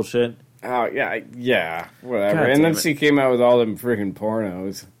stupid bullshit. Oh, yeah, whatever. And then she came out with all them freaking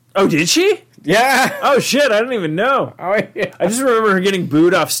pornos. Oh, did she? Yeah. Oh, shit, I didn't even know. Oh, yeah. I just remember her getting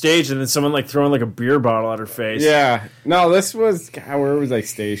booed off stage and then someone, like, throwing, like, a beer bottle at her face. Yeah. No, this was... God, where was I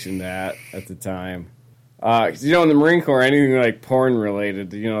stationed at the time? Because, you know, in the Marine Corps, anything, like,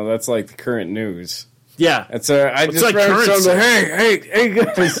 porn-related, you know, that's, like, the current news. Yeah. And so I just like read something, hey,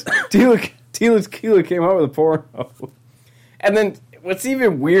 guys, Tila Tequila came out with a porno. And then... What's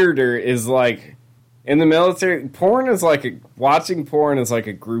even weirder is, like, In the military, watching porn is like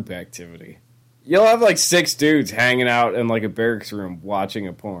a group activity. You'll have like 6 dudes hanging out in like a barracks room watching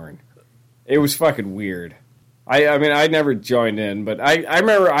a porn. It was fucking weird. I mean, I never joined in, but I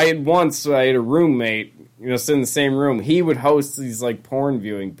remember I had a roommate, sit in the same room. He would host these like porn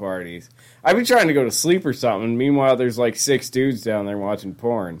viewing parties. I'd be trying to go to sleep or something, and meanwhile there's like 6 dudes down there watching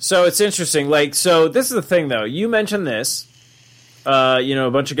porn. So it's interesting. So this is the thing, though. You mentioned this. A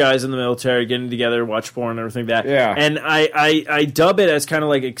bunch of guys in the military getting together, watch porn and everything like that. Yeah. And I dub it as kind of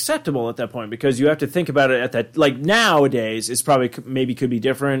like acceptable at that point because you have to think about it at that, like nowadays it's probably maybe could be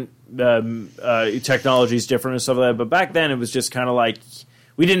different. Technology is different and stuff like that. But back then it was just kind of like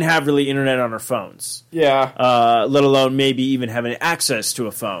we didn't have really internet on our phones. Yeah. Let alone maybe even having access to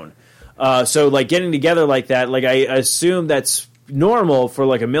a phone. So like getting together like that, like I assume that's normal for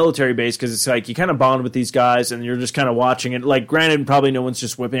like a military base because it's like you kind of bond with these guys and you're just kind of watching it. Like, granted, probably no one's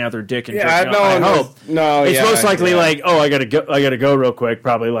just whipping out their dick and jerking off. I hope. No, it's most likely like, oh, I gotta go real quick.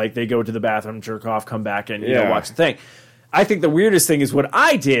 Probably like they go to the bathroom, jerk off, come back, and watch the thing. I think the weirdest thing is what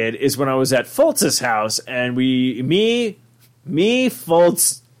I did is when I was at Fultz's house and me,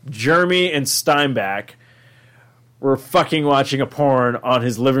 Fultz, Jeremy, and Steinbach were fucking watching a porn on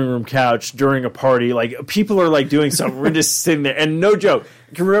his living room couch during a party. Like, people are, like, doing something. We're just sitting there. And no joke.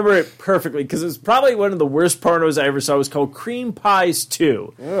 I can remember it perfectly because it was probably one of the worst pornos I ever saw. It was called Cream Pies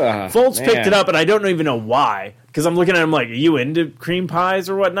 2. Fultz picked it up, and I don't even know why. Because I'm looking at him like, are you into cream pies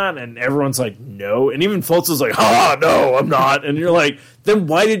or whatnot? And everyone's like, no. And even Fultz was like, no, I'm not. And you're like, then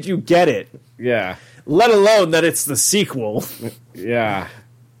why did you get it? Yeah. Let alone that it's the sequel. Yeah.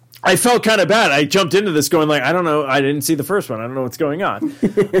 I felt kind of bad. I jumped into this going like, I don't know. I didn't see the first one. I don't know what's going on.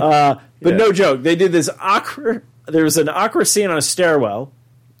 But no joke. They did this awkward... There was an awkward scene on a stairwell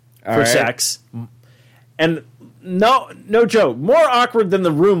for sex. And no joke. More awkward than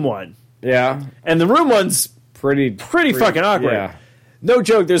the room one. Yeah. And the room one's pretty fucking awkward. Yeah. No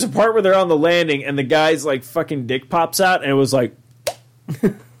joke. There's a part where they're on the landing and the guy's like fucking dick pops out and it was like...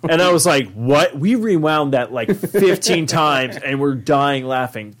 And I was like, what? We rewound that like 15 times and we're dying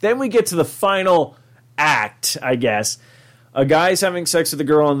laughing. Then we get to the final act, I guess. A guy's having sex with a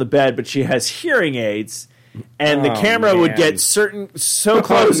girl on the bed, but she has hearing aids. And the camera would get so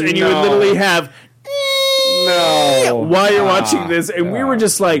close and you would literally have... while you're watching this. And we were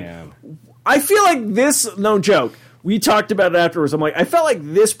just like... Man. I feel like this... No joke. We talked about it afterwards. I'm like, I felt like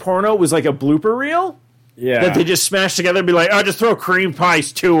this porno was like a blooper reel. Yeah. That they just smash together and be like, just throw Cream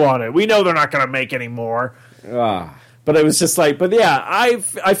Pies 2 on it. We know they're not going to make any more. But it was just like, I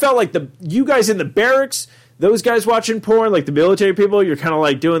felt like you guys in the barracks, those guys watching porn, like the military people, you're kind of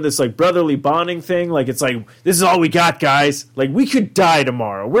like doing this like brotherly bonding thing. Like, it's like, this is all we got, guys. Like, we could die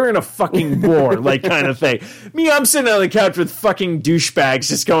tomorrow. We're in a fucking war, like kind of thing. Me, I'm sitting on the couch with fucking douchebags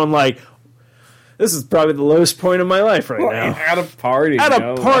just going like, this is probably the lowest point of my life right now. At a party.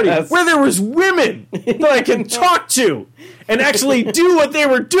 Where there was women that I can talk to and actually do what they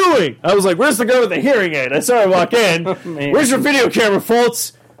were doing. I was like, where's the girl with the hearing aid? I saw her walk in. Where's your video camera,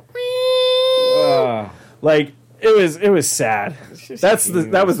 Fultz? Like, it was sad.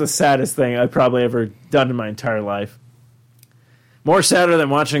 That was the saddest thing I've probably ever done in my entire life. More sadder than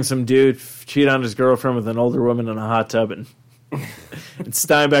watching some dude cheat on his girlfriend with an older woman in a hot tub and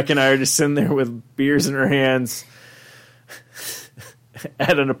Steinbeck and I are just sitting there with beers in our hands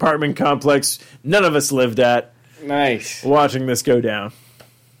at an apartment complex none of us lived at. Nice. Watching this go down.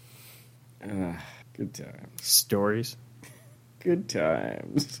 Good times. Stories. Good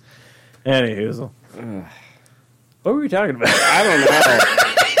times. Anywho. What were we talking about?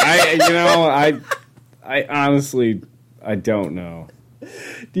 I don't know. I honestly, I don't know.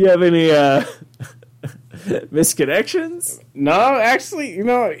 Do you have any misconnections? No, actually,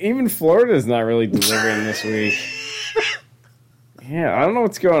 even Florida's not really delivering this week. Yeah, I don't know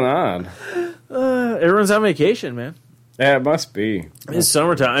what's going on. Everyone's on vacation, man. Yeah, it must be. It's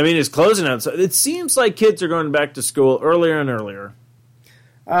summertime. I mean, it's closing out. So it seems like kids are going back to school earlier and earlier.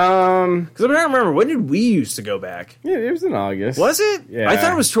 Because I don't remember, when did we used to go back? Yeah, it was in August. Was it? Yeah. I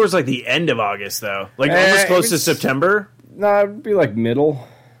thought it was towards like the end of August, though. Like almost close to September. No, it'd be like middle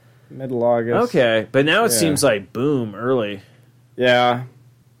August. Okay, but now it seems like boom, early. Yeah,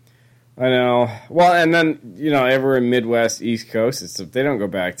 I know. Well, and then everywhere in Midwest, East Coast, they don't go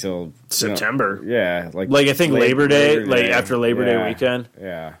back till September. Like I think Labor Day, like after Labor Day weekend.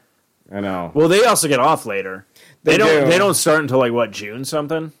 Yeah, I know. Well, they also get off later. They don't start until like what, June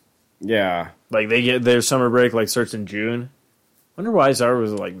something. Yeah, like they get their summer break like starts in June. Wonder why ours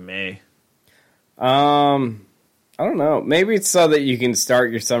was like May. I don't know. Maybe it's so that you can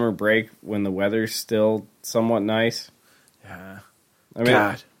start your summer break when the weather's still somewhat nice. Yeah. I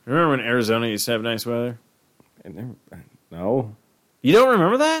mean, Remember when Arizona used to have nice weather? No. You don't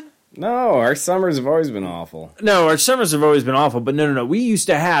remember that? No, our summers have always been awful. No, our summers have always been awful, but no. We used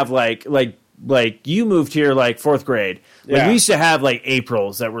to have, like you moved here, like, 4th grade. Like, we used to have, like,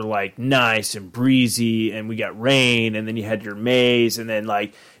 Aprils that were, like, nice and breezy, and we got rain, and then you had your Mays, and then,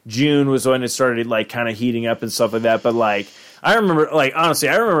 like, June was when it started, like, kind of heating up and stuff like that. But, like, I remember, like, honestly,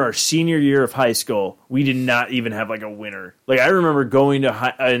 I remember our senior year of high school, we did not even have, like, a winter. Like, I remember going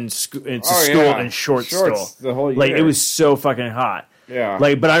to school in shorts still. The whole year. Like, it was so fucking hot. Yeah.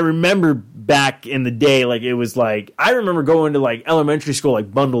 Like, but I remember back in the day, like, it was like, I remember going to, like, elementary school,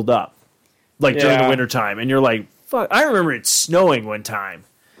 like, bundled up, like, during the winter time. And you're like, fuck. I remember it snowing one time,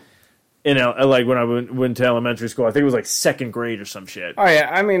 you know, like, when I went to elementary school. I think it was, like, 2nd grade or some shit. Oh, yeah.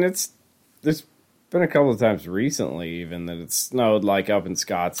 I mean, there's been a couple of times recently, even, that it snowed, like, up in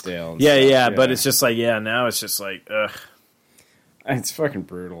Scottsdale. And yeah. But it's just like, now it's just like, ugh. It's fucking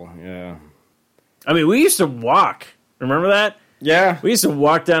brutal, yeah. I mean, we used to walk. Remember that? Yeah. We used to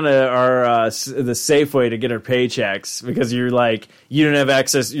walk down to our the Safeway to get our paychecks because you're like, you didn't have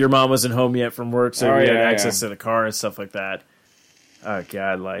access. Your mom wasn't home yet from work, so we had access to the car and stuff like that. Oh,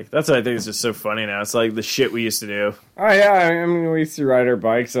 God, like, that's what I think is just so funny now. It's like the shit we used to do. Oh, yeah. I mean, we used to ride our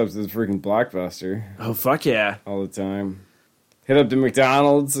bikes up to the freaking Blockbuster. Oh, fuck yeah. All the time. Hit up the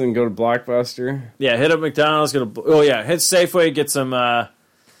McDonald's and go to Blockbuster. Yeah, hit up McDonald's, hit Safeway, get some,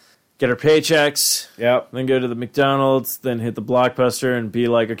 get our paychecks. Yep. Then go to the McDonald's, then hit the Blockbuster and be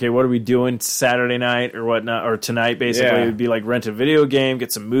like, okay, what are we doing Saturday night or whatnot, or tonight, basically. Yeah. It would be like rent a video game,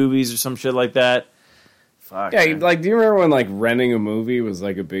 get some movies or some shit like that. Fuck. Yeah, man. like, do you remember when, like, renting a movie was,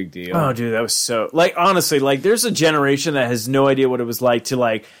 like, a big deal? Oh, dude, that was so... Like, honestly, like, there's a generation that has no idea what it was like to,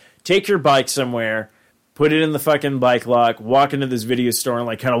 like, take your bike somewhere, put it in the fucking bike lock, walk into this video store and,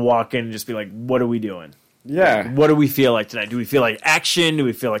 like, kind of walk in and just be like, what are we doing? Yeah. What do we feel like tonight? Do we feel like action? Do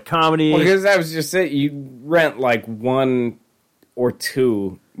we feel like comedy? Well, because that was just it. You rent, like, 1 or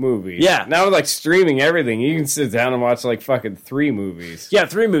 2 movies. Yeah. Now with, like, streaming everything, you can sit down and watch, like, fucking 3 movies. Yeah,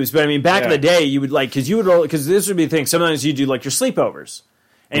 3 movies. But, I mean, back in the day, you would, like... Because this would be the thing. Sometimes you do, like, your sleepovers.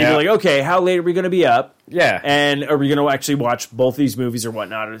 And you'd be like, okay, how late are we going to be up? Yeah. And are we going to actually watch both these movies or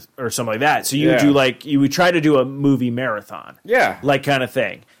whatnot or something like that? So you would do, like... You would try to do a movie marathon. Yeah. Like, kind of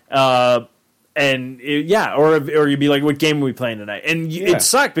thing. Or you'd be like, what game are we playing tonight? And it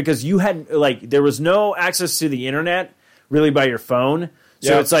sucked because you had, like, there was no access to the internet really by your phone.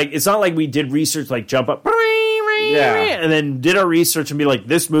 So it's like, it's not like we did research, like jump up, and then did our research and be like,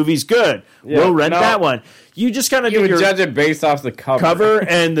 this movie's good. Yeah. We'll rent that one. You just kind of would judge it based off the cover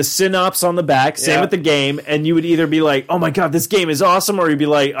and the synopsis on the back. Same with the game. And you would either be like, oh my God, this game is awesome. Or you'd be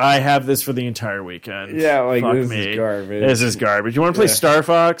like, I have this for the entire weekend. Yeah, like, fuck this me. is garbage. This is garbage. You want to play Star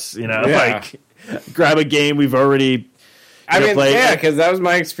Fox? You know, like, grab a game we've already... because that was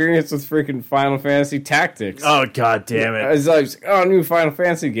my experience with freaking Final Fantasy Tactics. Oh, God damn it. I was like, new Final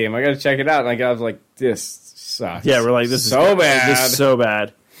Fantasy game. I got to check it out. And I was like, this sucks. Yeah, we're like, this is so bad. This is so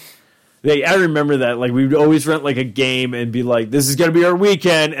bad. I remember that. Like, we would always rent, like, a game and be like, this is going to be our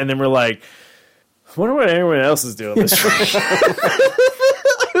weekend. And then we're like, I wonder what anyone else is doing this week.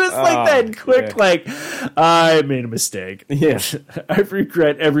 It was like that quick, like, I made a mistake. Yeah. I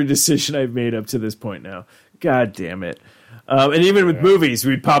regret every decision I've made up to this point now. God damn it. And even with movies,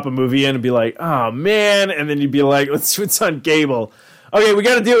 we'd pop a movie in and be like, oh, man. And then you'd be like, let's see what's on cable. Okay, we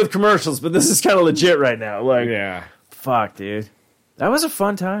got to deal with commercials, but this is kind of legit right now. Like, fuck, dude. That was a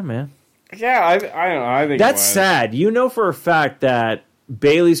fun time, man. Yeah, I don't know. I think that's sad. You know for a fact that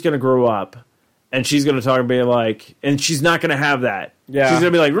Bailey's going to grow up and she's going to talk and be like, and she's not going to have that. Yeah. She's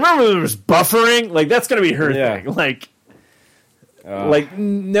going to be like, remember there was buffering? Like, that's going to be her thing. Like,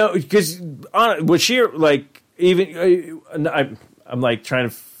 no, because was she, like, even, I'm like trying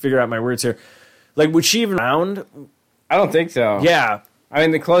to figure out my words here. Like, would she even around? I don't think so. Yeah. I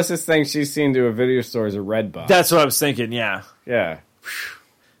mean, the closest thing she's seen to a video store is a Redbox. That's what I was thinking, yeah. Yeah.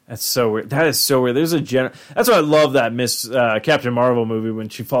 That's so weird. That is so weird. There's a that's why I love that Miss Captain Marvel movie when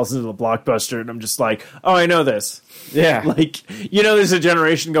she falls into the Blockbuster, and I'm just like, oh, I know this. Yeah. Like, you know, there's a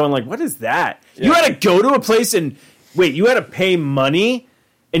generation going like, what is that? Yeah. You had to go to a place and, wait, you had to pay money,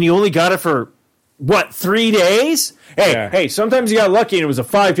 and you only got it for, what, 3 days? Hey, sometimes you got lucky and it was a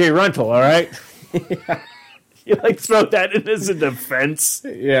 5-day rental, all right? You, like, throw that in as a defense.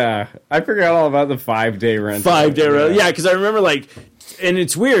 Yeah. I forgot all about the 5-day rental. 5-day rental. Yeah, because I remember, like, and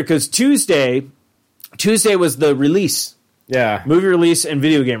it's weird because Tuesday was the release. Yeah. Movie release and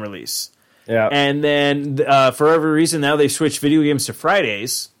video game release. Yeah. And then for every reason now they switched video games to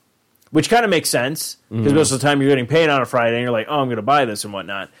Fridays, which kind of makes sense because most of the time you're getting paid on a Friday and you're like, oh, I'm going to buy this and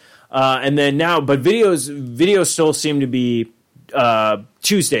whatnot. And then now, but videos still seem to be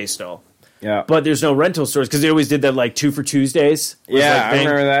Tuesday still. Yeah. But there's no rental stores because they always did that like 2 for Tuesdays. Yeah, I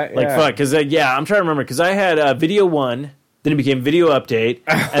remember that. Like, fuck. Because, I'm trying to remember because I had Video One. Then it became Video Update,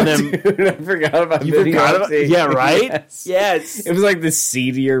 and then Dude, I forgot about Video Update. Yeah, right. Yes. It was like the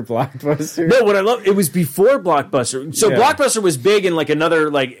seedier Blockbuster. No, what I love it was before Blockbuster. So Blockbuster was big in like another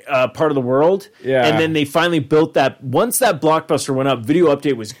like part of the world. Yeah, and then they finally built that. Once that Blockbuster went up, Video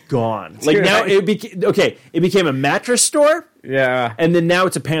Update was gone. Like Dude, now it became a mattress store. Yeah, and then now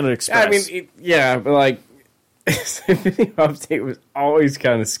it's a Panda Express. I mean, but like. Video Update was always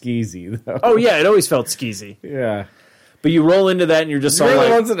kind of skeezy, though. Oh yeah, it always felt skeezy. Yeah. But you roll into that and you're just all like...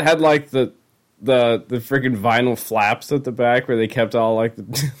 the ones that had, like, the freaking vinyl flaps at the back where they kept all, like,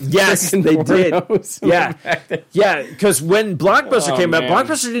 the... Yes, they did. Yeah. Yeah, because when Blockbuster came out,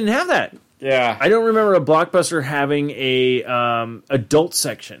 Blockbuster didn't have that. Yeah. I don't remember a Blockbuster having a adult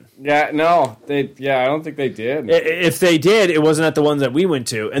section. Yeah, no. I don't think they did. If they did, it wasn't at the ones that we went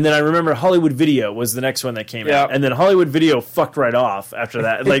to. And then I remember Hollywood Video was the next one that came out. And then Hollywood Video fucked right off after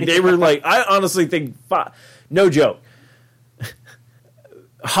that. Like, they were like... I honestly think... No joke.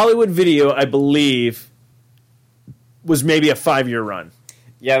 Hollywood Video, I believe, was maybe a 5-year run.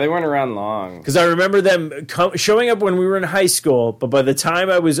 Yeah, they weren't around long. Because I remember them showing up when we were in high school, but by the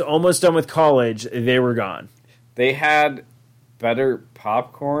time I was almost done with college, they were gone. They had better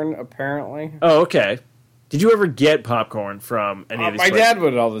popcorn, apparently. Oh, okay. Did you ever get popcorn from any of these places? My dad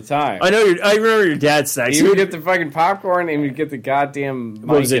would all the time. I remember your dad's snacks. He would get the fucking popcorn and we'd get the goddamn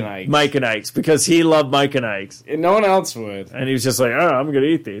Mike and Ike's. Mike and Ike's, because he loved Mike and Ike's. And no one else would. And he was just like, oh, I'm going to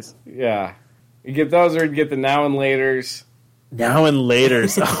eat these. Yeah. You get those or you'd get the Now and Laters. Now and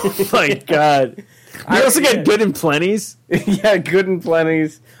Laters. Oh, my God. We also get Good and Plenty's. Yeah, Good and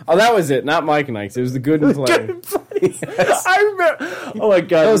Plenty's. Oh, that was it. Not Mike and Ike's. It was the Good and Plenty's. Good and Plenty's. Yes. I remember. Oh, my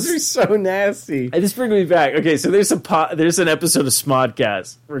God. Those are so nasty. This brings me back. Okay, so there's an episode of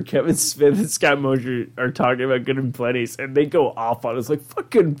Smodcast where Kevin Smith and Scott Mosier are talking about Good and Plenty's, and they go off on us like,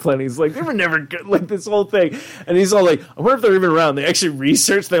 fuck Good and Plenty's. Like, they were never good. Like, this whole thing. And he's all like, I wonder if they're even around. They actually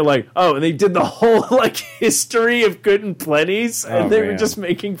researched. They're like, oh, and they did the whole, like, history of Good and Plenty's, and they were just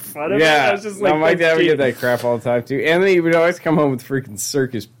making fun of it. I was just like, my dad would get that crap all the time, too. And then he would always come home with freaking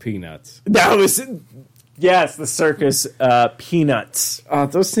circus peanuts. That was... Yes, the circus peanuts. Oh,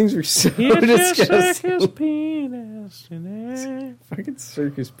 those things were so disgusting. Circus peanuts. Fucking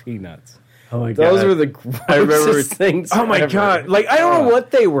circus peanuts. Oh my God. Those were the grossest things. Oh my God. Like, I don't know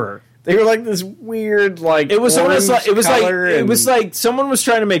what they were. They were like this weird, like, it was like someone was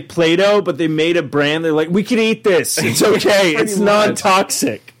trying to make Play-Doh, but they made a brand. They're like, we can eat this. It's okay. It's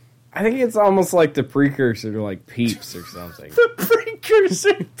non-toxic. I think it's almost like the precursor to like Peeps or something. The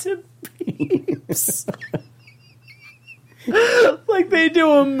precursor to Peeps. Like they do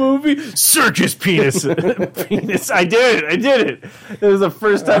a movie. Circus penis. Penis. I did it. It was the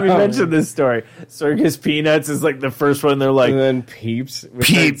first time you mentioned this story. Circus Peanuts is like the first one. They're like, and then Peeps.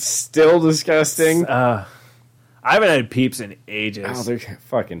 Peeps. Still disgusting. I haven't had Peeps in ages. Oh, they're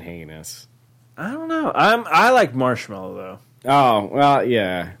fucking heinous. I don't know. I like marshmallow though. Oh, well,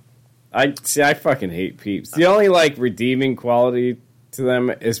 yeah. I fucking hate Peeps. The only like redeeming quality to them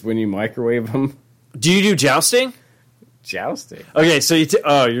is when you microwave them. Do you do jousting? Jousting. Okay, so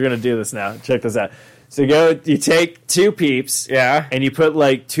you're gonna do this now. Check this out. So you take 2 Peeps, and you put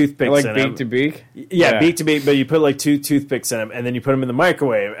like toothpicks in them. Like beak to beak? Yeah, beak to beak, but you put like 2 toothpicks in them, and then you put them in the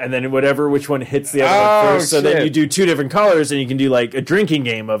microwave, and then which one hits the other one first. So then you do 2 different colors, and you can do like a drinking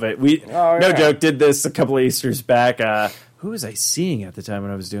game of it. No joke, did this a couple of Easters back. Who was I seeing at the time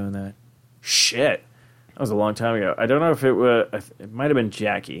when I was doing that? Shit. That was a long time ago. I don't know if it might have been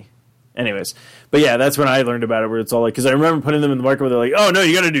Jackie. Anyways, but yeah, that's when I learned about it, where it's all like, because I remember putting them in the microwave, they're like, oh no,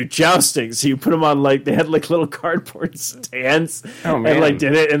 you gotta do jousting. So you put them on, like, they had like little cardboard stands, and like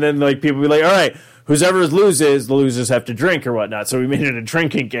did it, and then like people would be like, all right, whoever loses, the losers have to drink or whatnot. So we made it a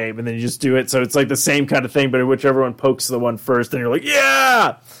drinking game, and then you just do it. So it's like the same kind of thing, but in whichever one pokes the one first, then you're like,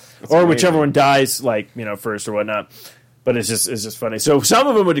 yeah! That's or amazing. Whichever one dies, like, first or whatnot. But it's just funny. So some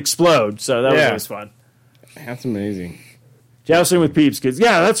of them would explode, so that was always fun. That's amazing. Jousting with Peeps, kids.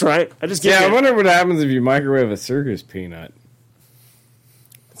 Yeah, that's right. I wonder what happens if you microwave a circus peanut.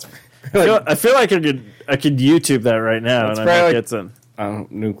 I feel like I could YouTube that right now, and I might get some.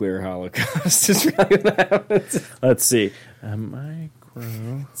 Nuclear holocaust is probably what happens. Let's see.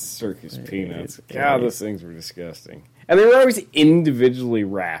 Micro circus peanuts. God, those things were disgusting. And they were always individually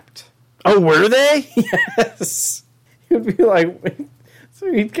wrapped. Oh, were they? Yes. It would be like, so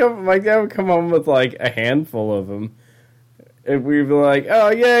my dad would come home with like a handful of them. And we'd be like,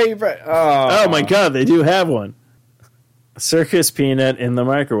 oh, yay. Oh, my God, they do have one. A circus peanut in the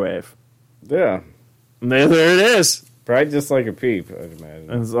microwave. Yeah. And there it is. Probably just like a peep, I'd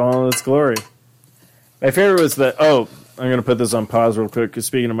imagine. It's all in its glory. My favorite was I'm going to put this on pause real quick, because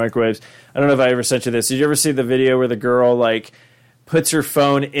speaking of microwaves, I don't know if I ever sent you this. Did you ever see the video where the girl, like, puts her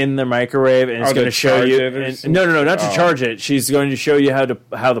phone in the microwave and is going to show you... No, not to charge it. She's going to show you how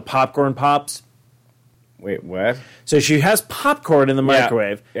the popcorn pops. Wait, what? So she has popcorn in the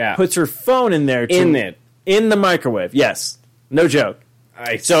microwave, puts her phone in there. In the microwave, yes. No joke.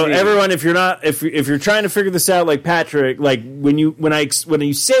 Everyone, if you're trying to figure this out, like Patrick, like when you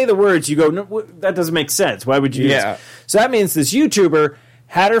say the words, you go, no, that doesn't make sense. Why would you? Yeah. So that means this YouTuber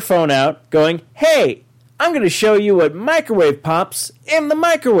had her phone out, going, "Hey, I'm going to show you what microwave pops in the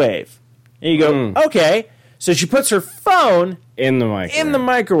microwave." And you go, "Okay." So she puts her phone in the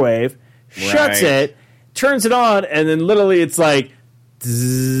microwave, shuts it, turns it on, and then literally it's like.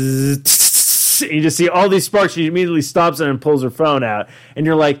 You just see all these sparks. She immediately stops it and pulls her phone out. And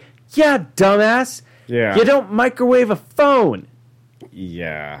you're like, yeah, dumbass. Yeah. You don't microwave a phone.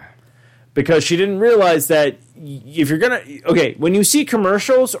 Yeah. Because she didn't realize that if you're going to... Okay, when you see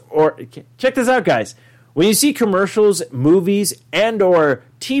commercials or... Check this out, guys. When you see commercials, movies, and or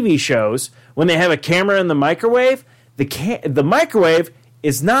TV shows, when they have a camera in the microwave, the microwave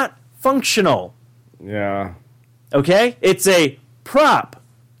is not functional. Yeah. Okay? It's a prop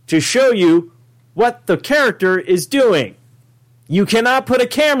to show you what the character is doing. You cannot put a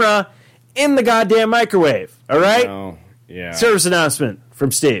camera in the goddamn microwave. All right? No. Yeah. Service announcement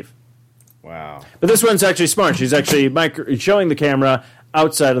from Steve. Wow. But this one's actually smart. She's actually showing the camera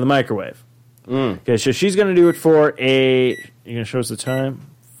outside of the microwave. Okay, so she's going to do it for you're going to show us the time?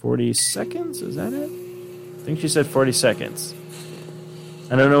 40 seconds? Is that it? I think she said 40 seconds.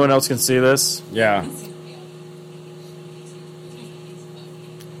 I know no one else can see this. Yeah.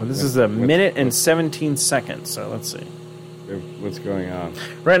 Well, this is a minute and 17 seconds, so let's see. What's going on?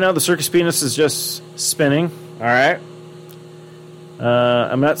 Right now, the circus penis is just spinning. All right.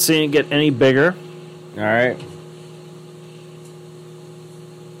 I'm not seeing it get any bigger. All right.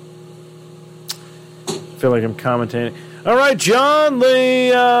 I feel like I'm commentating. All right, John,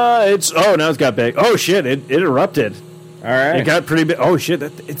 now it's got big. Oh, shit, it erupted. All right. It got pretty big. Oh, shit,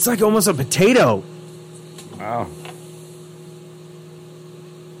 it's like almost a potato. Wow.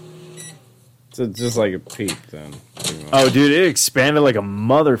 So just like a peep, then. Oh, dude, it expanded like a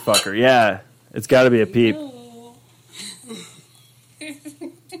motherfucker. Yeah, it's got to be a peep.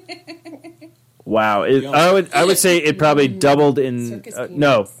 Wow, I would say it probably doubled in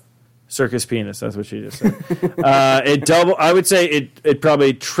circus penis. That's what she just said. It doubled. I would say it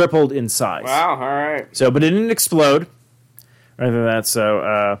probably tripled in size. Wow, all right. So, but it didn't explode or anything like that.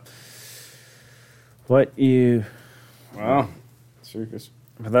 So, circus.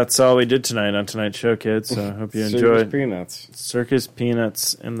 But that's all we did tonight on tonight's show, kids. So I hope you enjoyed. Circus peanuts. Circus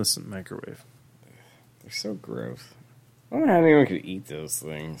peanuts in the microwave. They're so gross. I don't know how anyone could eat those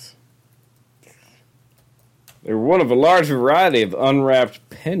things. They're one of a large variety of unwrapped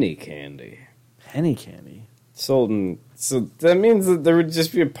penny candy. Penny candy? Sold in... So that means that there would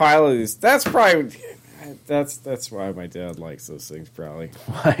just be a pile of these. That's probably... That's why my dad likes those things, probably.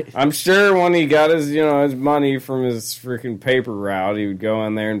 Why? I'm sure when he got his money from his freaking paper route, he would go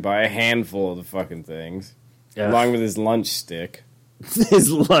in there and buy a handful of the fucking things. Yeah. Along with his lunch stick.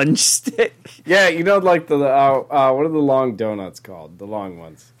 His lunch stick? Yeah, like the... what are the long donuts called? The long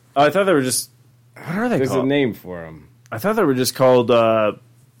ones. Oh, I thought they were just... What are they called? There's a name for them. I thought they were just called...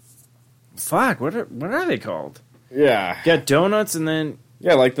 Fuck, what are they called? Yeah. You got donuts and then...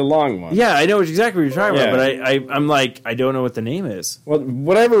 Yeah, like the long one. Yeah, I know exactly what you're talking about, but I'm like, I don't know what the name is. Well,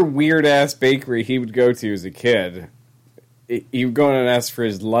 whatever weird-ass bakery he would go to as a kid, he would go in and ask for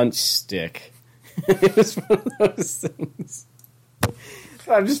his lunch stick. It was one of those things.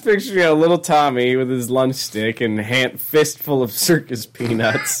 I'm just picturing a little Tommy with his lunch stick and fistful of circus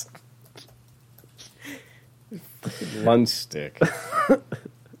peanuts. Lunch stick.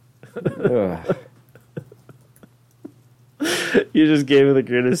 Ugh. You just gave me the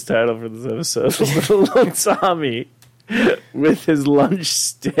greatest title for this episode. Little Tommy with his lunch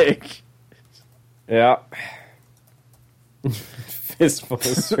stick. Yeah. Fistful of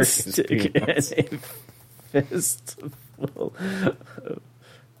circus peanuts. Fistful.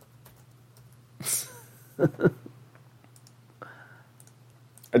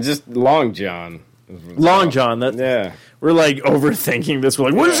 Just Long John. Long John. Yeah. We're like overthinking this.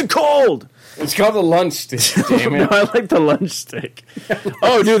 We're like, what is it called? It's called the lunch stick, damn it. No, I like the lunch stick.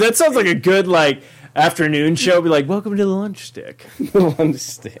 Oh, dude, that sounds like a good, afternoon show. Be like, welcome to the lunch stick. The lunch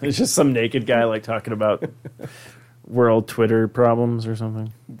stick. It's just some naked guy, talking about world Twitter problems or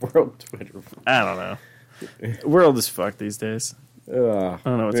something. World Twitter. I don't know. The world is fucked these days. I don't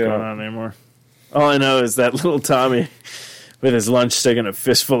know what's going on anymore. All I know is that little Tommy, with his lunch stick and a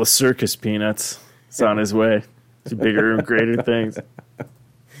fistful of circus peanuts, is on his way to bigger and greater things.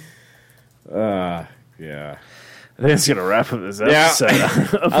 Yeah. I think it's going to wrap up this episode. Yeah.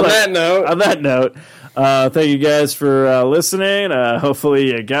 On that note, thank you guys for listening.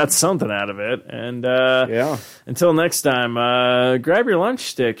 Hopefully you got something out of it. And until next time, grab your lunch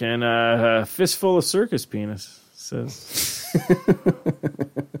stick and a fistful of circus penis.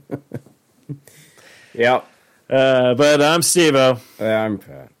 Yep. But I'm Steve-O. I'm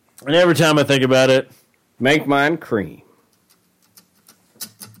Pat. And every time I think about it, make mine cream.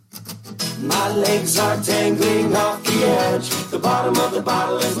 My legs are dangling off the edge. The bottom of the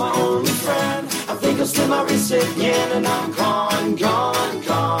bottle is my only friend. I think I'll slip my wrist again, and I'm gone, gone,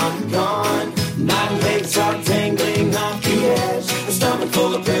 gone, gone. My legs are dangling off the edge. A stomach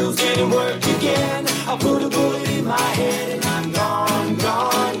full of pills didn't work again. I'll put a bullet in my head, and I'm gone,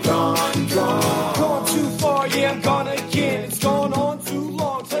 gone, gone, gone. Gone too far, yeah, I'm gone again. It's gone on too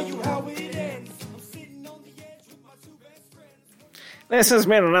long. Tell you how it ends. I'm sitting on the edge with my two best friends. this has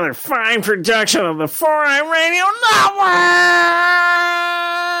been another fine production of the 4i Radio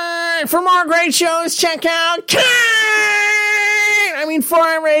Network. For more great shows, check out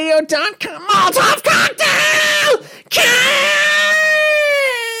 4iRadio.com. Molotov Cocktail!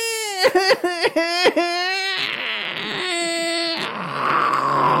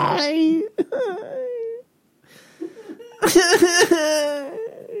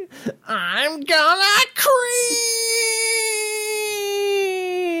 I'm gonna cream.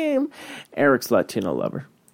 Eric's Latino lover.